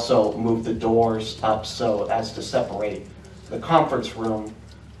 and also move the doors up so as to separate the conference room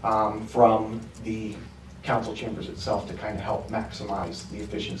from the council chambers itself, to kind of help maximize the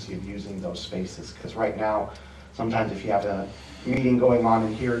efficiency of using those spaces. Because right now, sometimes if you have a meeting going on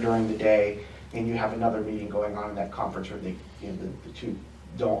in here during the day and you have another meeting going on in that conference room, the two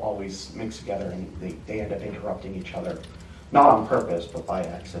don't always mix together, and they end up interrupting each other, not on purpose, but by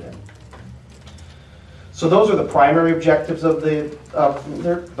accident. So those are the primary objectives of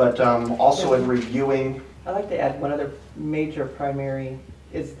but also in reviewing. I'd like to add one other major primary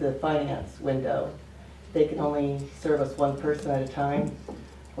is the finance window. They can only service one person at a time.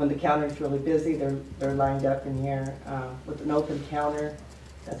 When the counter is really busy, they're lined up in here. With an open counter,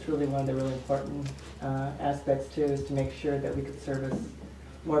 that's really one of the really important aspects too, is to make sure that we could service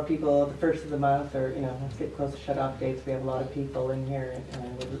more people the first of the month, or let's get close to shut-off dates. We have a lot of people in here,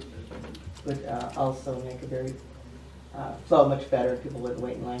 and would also make a very flow much better. People wouldn't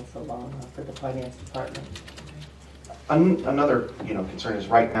wait in line so long for the finance department. Another concern is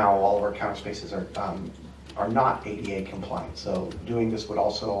right now all of our counter spaces are not ADA compliant. So doing this would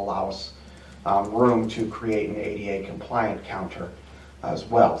also allow us room to create an ADA compliant counter as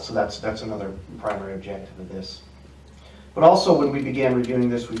well. So that's another primary objective of this. But also when we began reviewing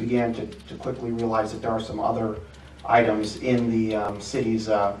this, we began to quickly realize that there are some other items in the city's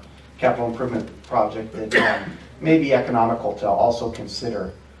capital improvement project that may be economical to also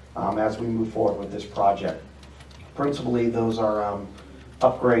consider as we move forward with this project. Principally, those are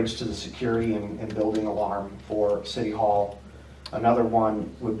upgrades to the security and building alarm for City Hall. Another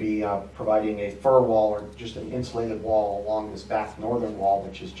one would be providing a fur wall or just an insulated wall along this back northern wall,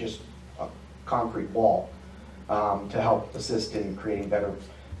 which is just a concrete wall, to help assist in creating better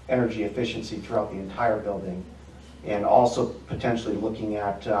energy efficiency throughout the entire building. And also potentially looking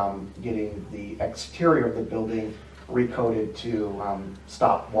at getting the exterior of the building recoated to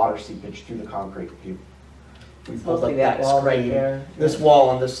stop water seepage through the concrete. We pulled Mostly up that wall right screen. there. This wall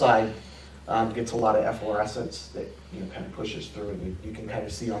on this side gets a lot of efflorescence that kind of pushes through, and you can kind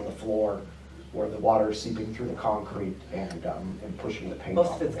of see on the floor where the water is seeping through the concrete and pushing the paint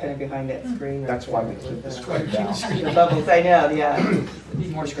Most off of it's kind of behind that screen. That's why we keep the screen down. The bubbles, I know, yeah.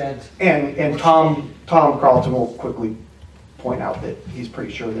 Need more screens. And Tom Carlton will quickly point out that he's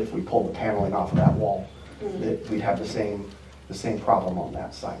pretty sure that if we pull the paneling off of that wall, that we'd have the same problem on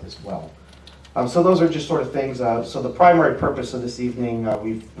that side as well. So those are just sort of things. So the primary purpose of this evening,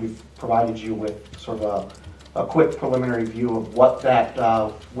 we've provided you with sort of a quick preliminary view of what that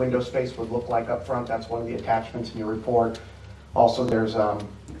window space would look like up front. That's one of the attachments in your report. Also, there's Tom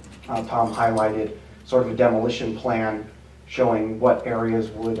highlighted sort of a demolition plan showing what areas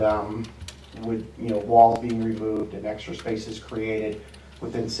would walls being removed and extra spaces created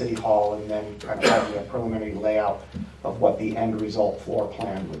within City Hall, and then kind of having a preliminary layout of what the end result floor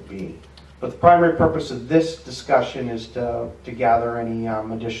plan would be. But the primary purpose of this discussion is to gather any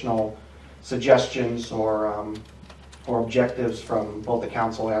additional suggestions or objectives from both the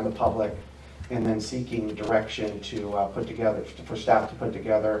council and the public, and then seeking direction to put together, for staff to put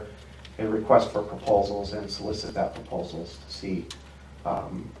together a request for proposals and solicit that proposals to see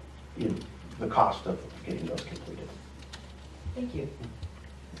the cost of getting those completed. Thank you.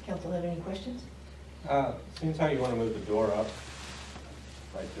 Does council have any questions? Seems how you want to move the door up,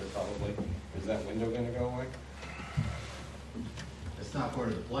 right there probably. Is that window going to go away? It's not part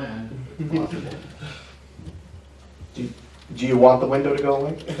of the plan. Do you want the window to go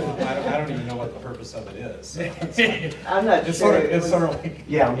away? Well, I don't even know what the purpose of it is. I'm not It's sure. it's sort of like,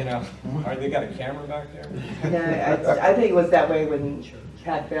 yeah. You know, are they got a camera back there? No, I think it was that way when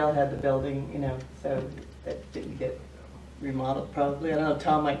Pat Bell had the building, so that didn't get remodeled probably. I don't know,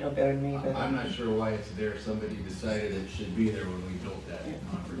 Tom might know better than me, but. I'm not sure why it's there. Somebody decided it should be there when we built that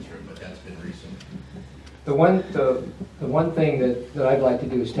conference room, but that's been recent. The one thing that I'd like to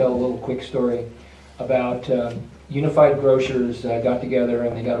do is tell a little quick story about Unified Grocers got together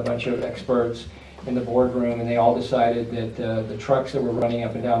and they got a bunch of experts in the boardroom, and they all decided that the trucks that were running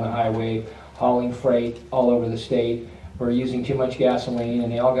up and down the highway hauling freight all over the state were using too much gasoline,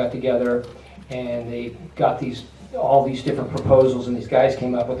 and they all got together and they got all these different proposals, and these guys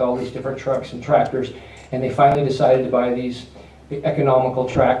came up with all these different trucks and tractors, and they finally decided to buy these economical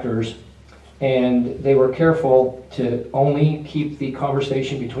tractors. And they were careful to only keep the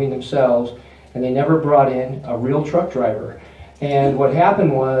conversation between themselves, and they never brought in a real truck driver. And what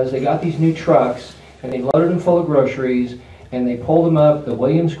happened was they got these new trucks and they loaded them full of groceries and they pulled them up the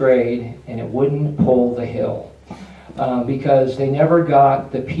Williams grade, and it wouldn't pull the hill because they never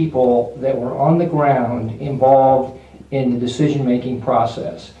got the people that were on the ground involved in the decision-making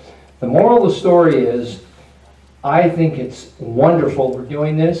process. The moral of the story is, I think it's wonderful we're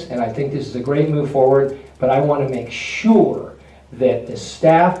doing this, and I think this is a great move forward, but I want to make sure that the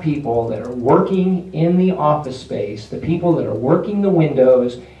staff people that are working in the office space, the people that are working the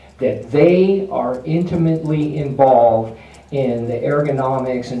windows, that they are intimately involved in the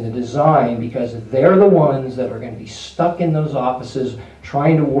ergonomics and the design, because they're the ones that are going to be stuck in those offices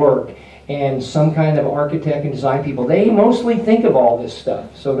trying to work. And some kind of architect and design people, they mostly think of all this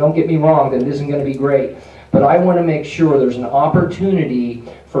stuff. So don't get me wrong that it isn't going to be great. But I want to make sure there's an opportunity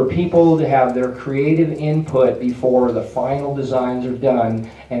for people to have their creative input before the final designs are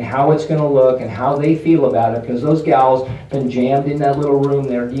done, and how it's going to look and how they feel about it, because those gals have been jammed in that little room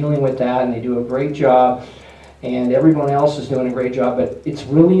there dealing with that, and they do a great job, and everyone else is doing a great job. But it's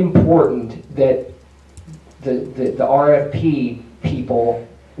really important that the RFP people,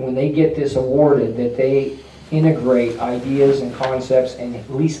 when they get this awarded, that they integrate ideas and concepts and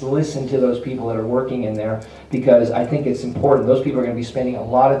at least listen to those people that are working in there, because I think it's important. Those people are going to be spending a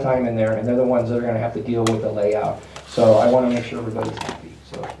lot of time in there, and they're the ones that are going to have to deal with the layout. So I want to make sure everybody's happy.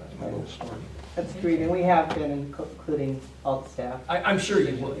 So that's my little story. That's great, and we have been including all the staff. I'm sure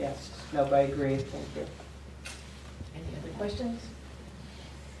you would. Yes. No, but I agree. Thank you. Any other questions?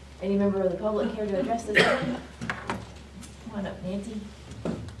 Any member of the public here to address this? Come on up, Nancy.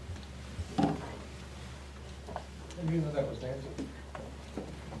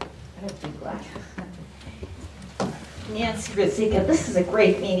 Nancy Rosica. This is a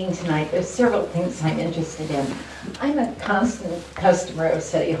great meeting tonight. There's several things I'm interested in. I'm a constant customer of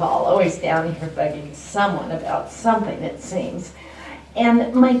City Hall, always down here bugging someone about something, it seems.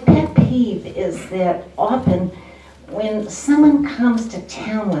 And my pet peeve is that often when someone comes to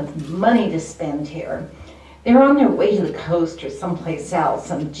town with money to spend here, they're on their way to the coast or someplace else,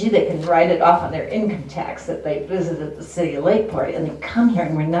 and gee, they can write it off on their income tax that they visited the city of Lakeport, and they come here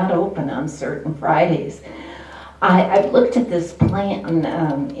and we're not open on certain Fridays. I've looked at this plan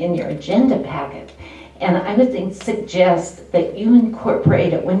in your agenda packet, and I would suggest that you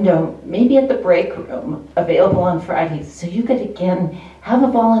incorporate a window, maybe at the break room, available on Fridays, so you could again have a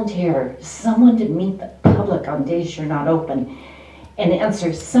volunteer, someone to meet the public on days you're not open, and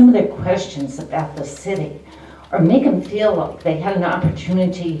answer some of their questions about the city, or make them feel like they had an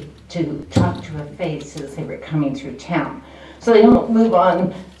opportunity to talk to a face as they were coming through town. So they don't move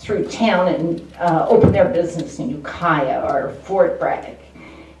on through town and open their business in Ukiah or Fort Bragg.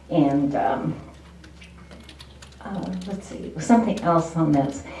 And let's see, something else on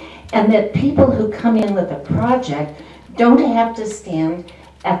this. And that people who come in with a project don't have to stand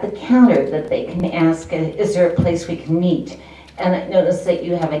at the counter, that they can ask, is there a place we can meet? And I noticed that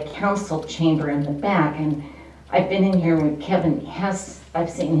you have a council chamber in the back, and I've been in here with Kevin Hess. I've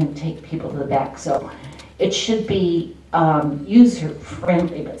seen him take people to the back, so it should be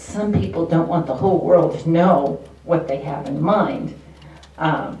user-friendly, but some people don't want the whole world to know what they have in mind.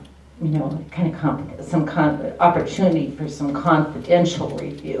 You know, kind of some opportunity for some confidential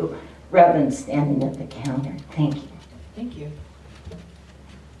review rather than standing at the counter. Thank you. Thank you.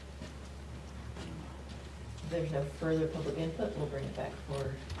 If there's no further public input, we'll bring it back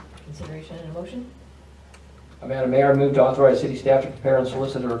for consideration and a motion. Madam Mayor, I move to authorize city staff to prepare and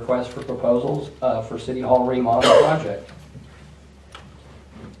solicit a request for proposals for City Hall remodel project.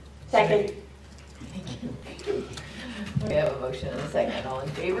 Second. Thank you. We have a motion and a second. All in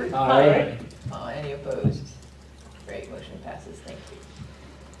favor? Aye. Any opposed? Great, motion passes. Thank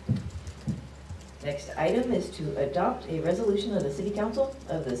you. Next item is to adopt a resolution of the City Council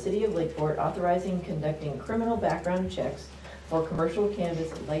of the City of Lakeport authorizing conducting criminal background checks for commercial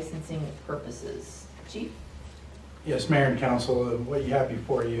cannabis licensing purposes. Chief? Yes, Mayor and Council, what you have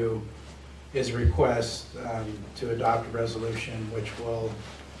before you is a request to adopt a resolution which will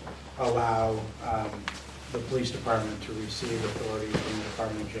allow the police department to receive authority from the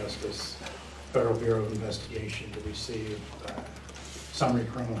Department of Justice, Federal Bureau of Investigation, to receive summary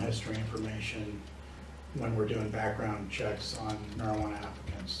criminal history information when we're doing background checks on marijuana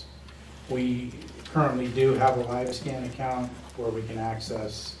applicants. We currently do have a live scan account where we can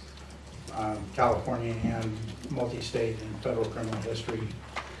access California and multi-state and federal criminal history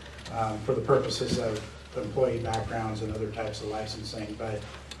for the purposes of employee backgrounds and other types of licensing. But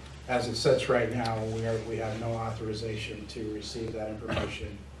as it sits right now, we have no authorization to receive that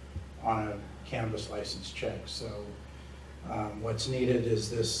information on a cannabis license check. So what's needed is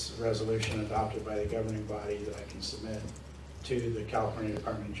this resolution adopted by the governing body that I can submit to the California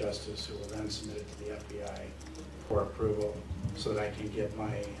Department of Justice, who will then submit it to the FBI for approval so that I can get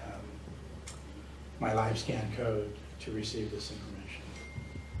my my live scan code to receive this information.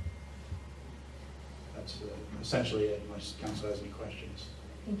 That's essentially it, unless the council has any questions.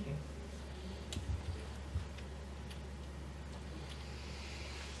 Thank you.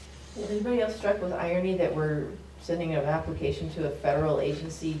 Is anybody else struck with irony that we're sending an application to a federal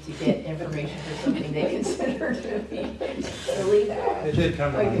agency to get information for something they consider to be silly? It did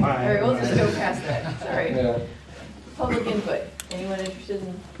come to my Okay. mind. All right, we'll just go past that. Sorry. Yeah. Public input. Anyone interested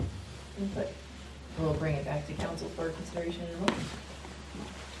in input? We'll bring it back to council for consideration and motion.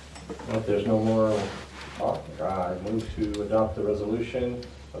 If there's no more talk, I move to adopt the resolution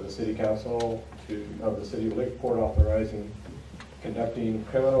of the City Council of the City of Lakeport authorizing conducting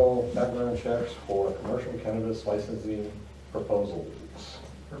criminal background checks for commercial cannabis licensing proposals.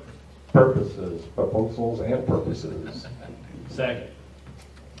 Proposals and purposes. Second.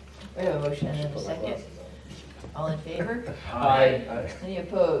 We have a motion and a second. All in favor? Aye. Any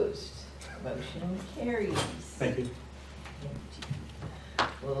opposed? Motion carries. Thank you.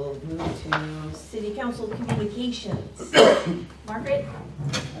 We'll move to city council communications. Margaret?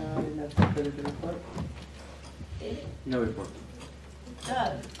 Nothing further to report. David? No report.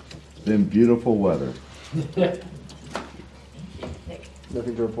 Doug? It's been beautiful weather. Nick?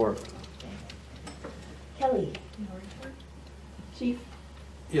 Nothing to report. Kelly? No report. Chief?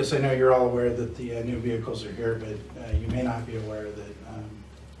 Yes, I know you're all aware that the new vehicles are here, but you may not be aware that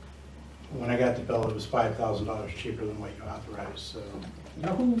when I got the bill, it was $5,000 cheaper than what you authorized, so I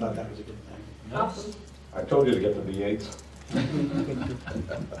thought that was a good thing. Awesome. I told you to get the V8s.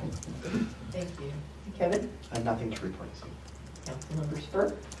 Thank you. Kevin? Nothing to report this evening. Councilmember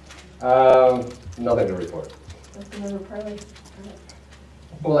Spur? Nothing to report. Councilmember Parley?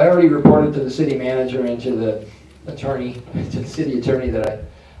 Well, I already reported to the city manager and to the attorney, to the city attorney, that I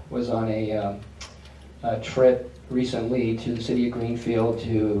was on a trip recently to the city of Greenfield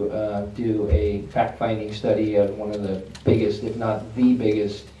to do a fact-finding study of one of the biggest, if not the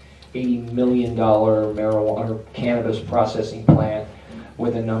biggest, $80 million marijuana or cannabis processing plant,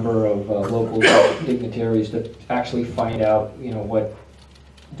 with a number of local dignitaries to actually find out, you know, what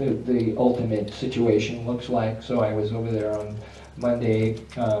the ultimate situation looks like. So I was over there on Monday,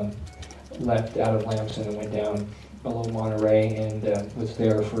 left out of Lamson and went down below Monterey, and was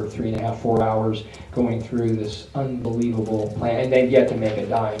there for 3.5, 4 hours going through this unbelievable plan, and they've yet to make a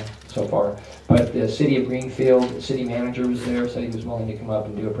dime so far. But the city of Greenfield, the city manager was there, said he was willing to come up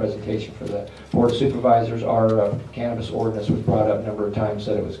and do a presentation for the board of supervisors. Our cannabis ordinance was brought up a number of times,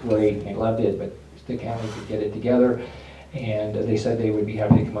 said it was great, and they loved it, but the county could get it together. And they said they would be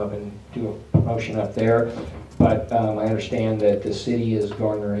happy to come up and do a promotion up there. But I understand that the city is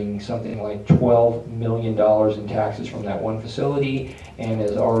garnering something like $12 million in taxes from that one facility, and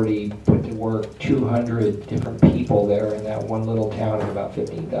has already put to work 200 different people there in that one little town of about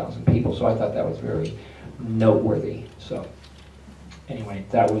 15,000 people. So I thought that was very noteworthy. So anyway,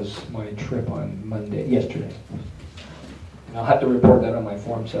 that was my trip on yesterday. And I'll have to report that on my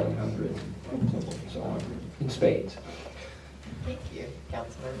Form 700 and so on, in spades. Thank you.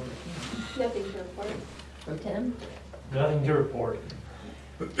 Councilmember McKee? Nothing to report. Pro Tem? Nothing to report.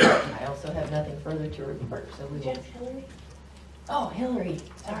 I also have nothing further to report, so we will. Jeff Hillary? Oh, Hillary,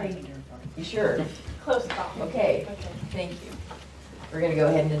 sorry. Nothing to report. You sure? Close call. Okay, Okay. thank you. We're gonna go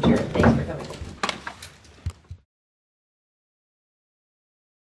ahead and adjourn. Thanks for coming.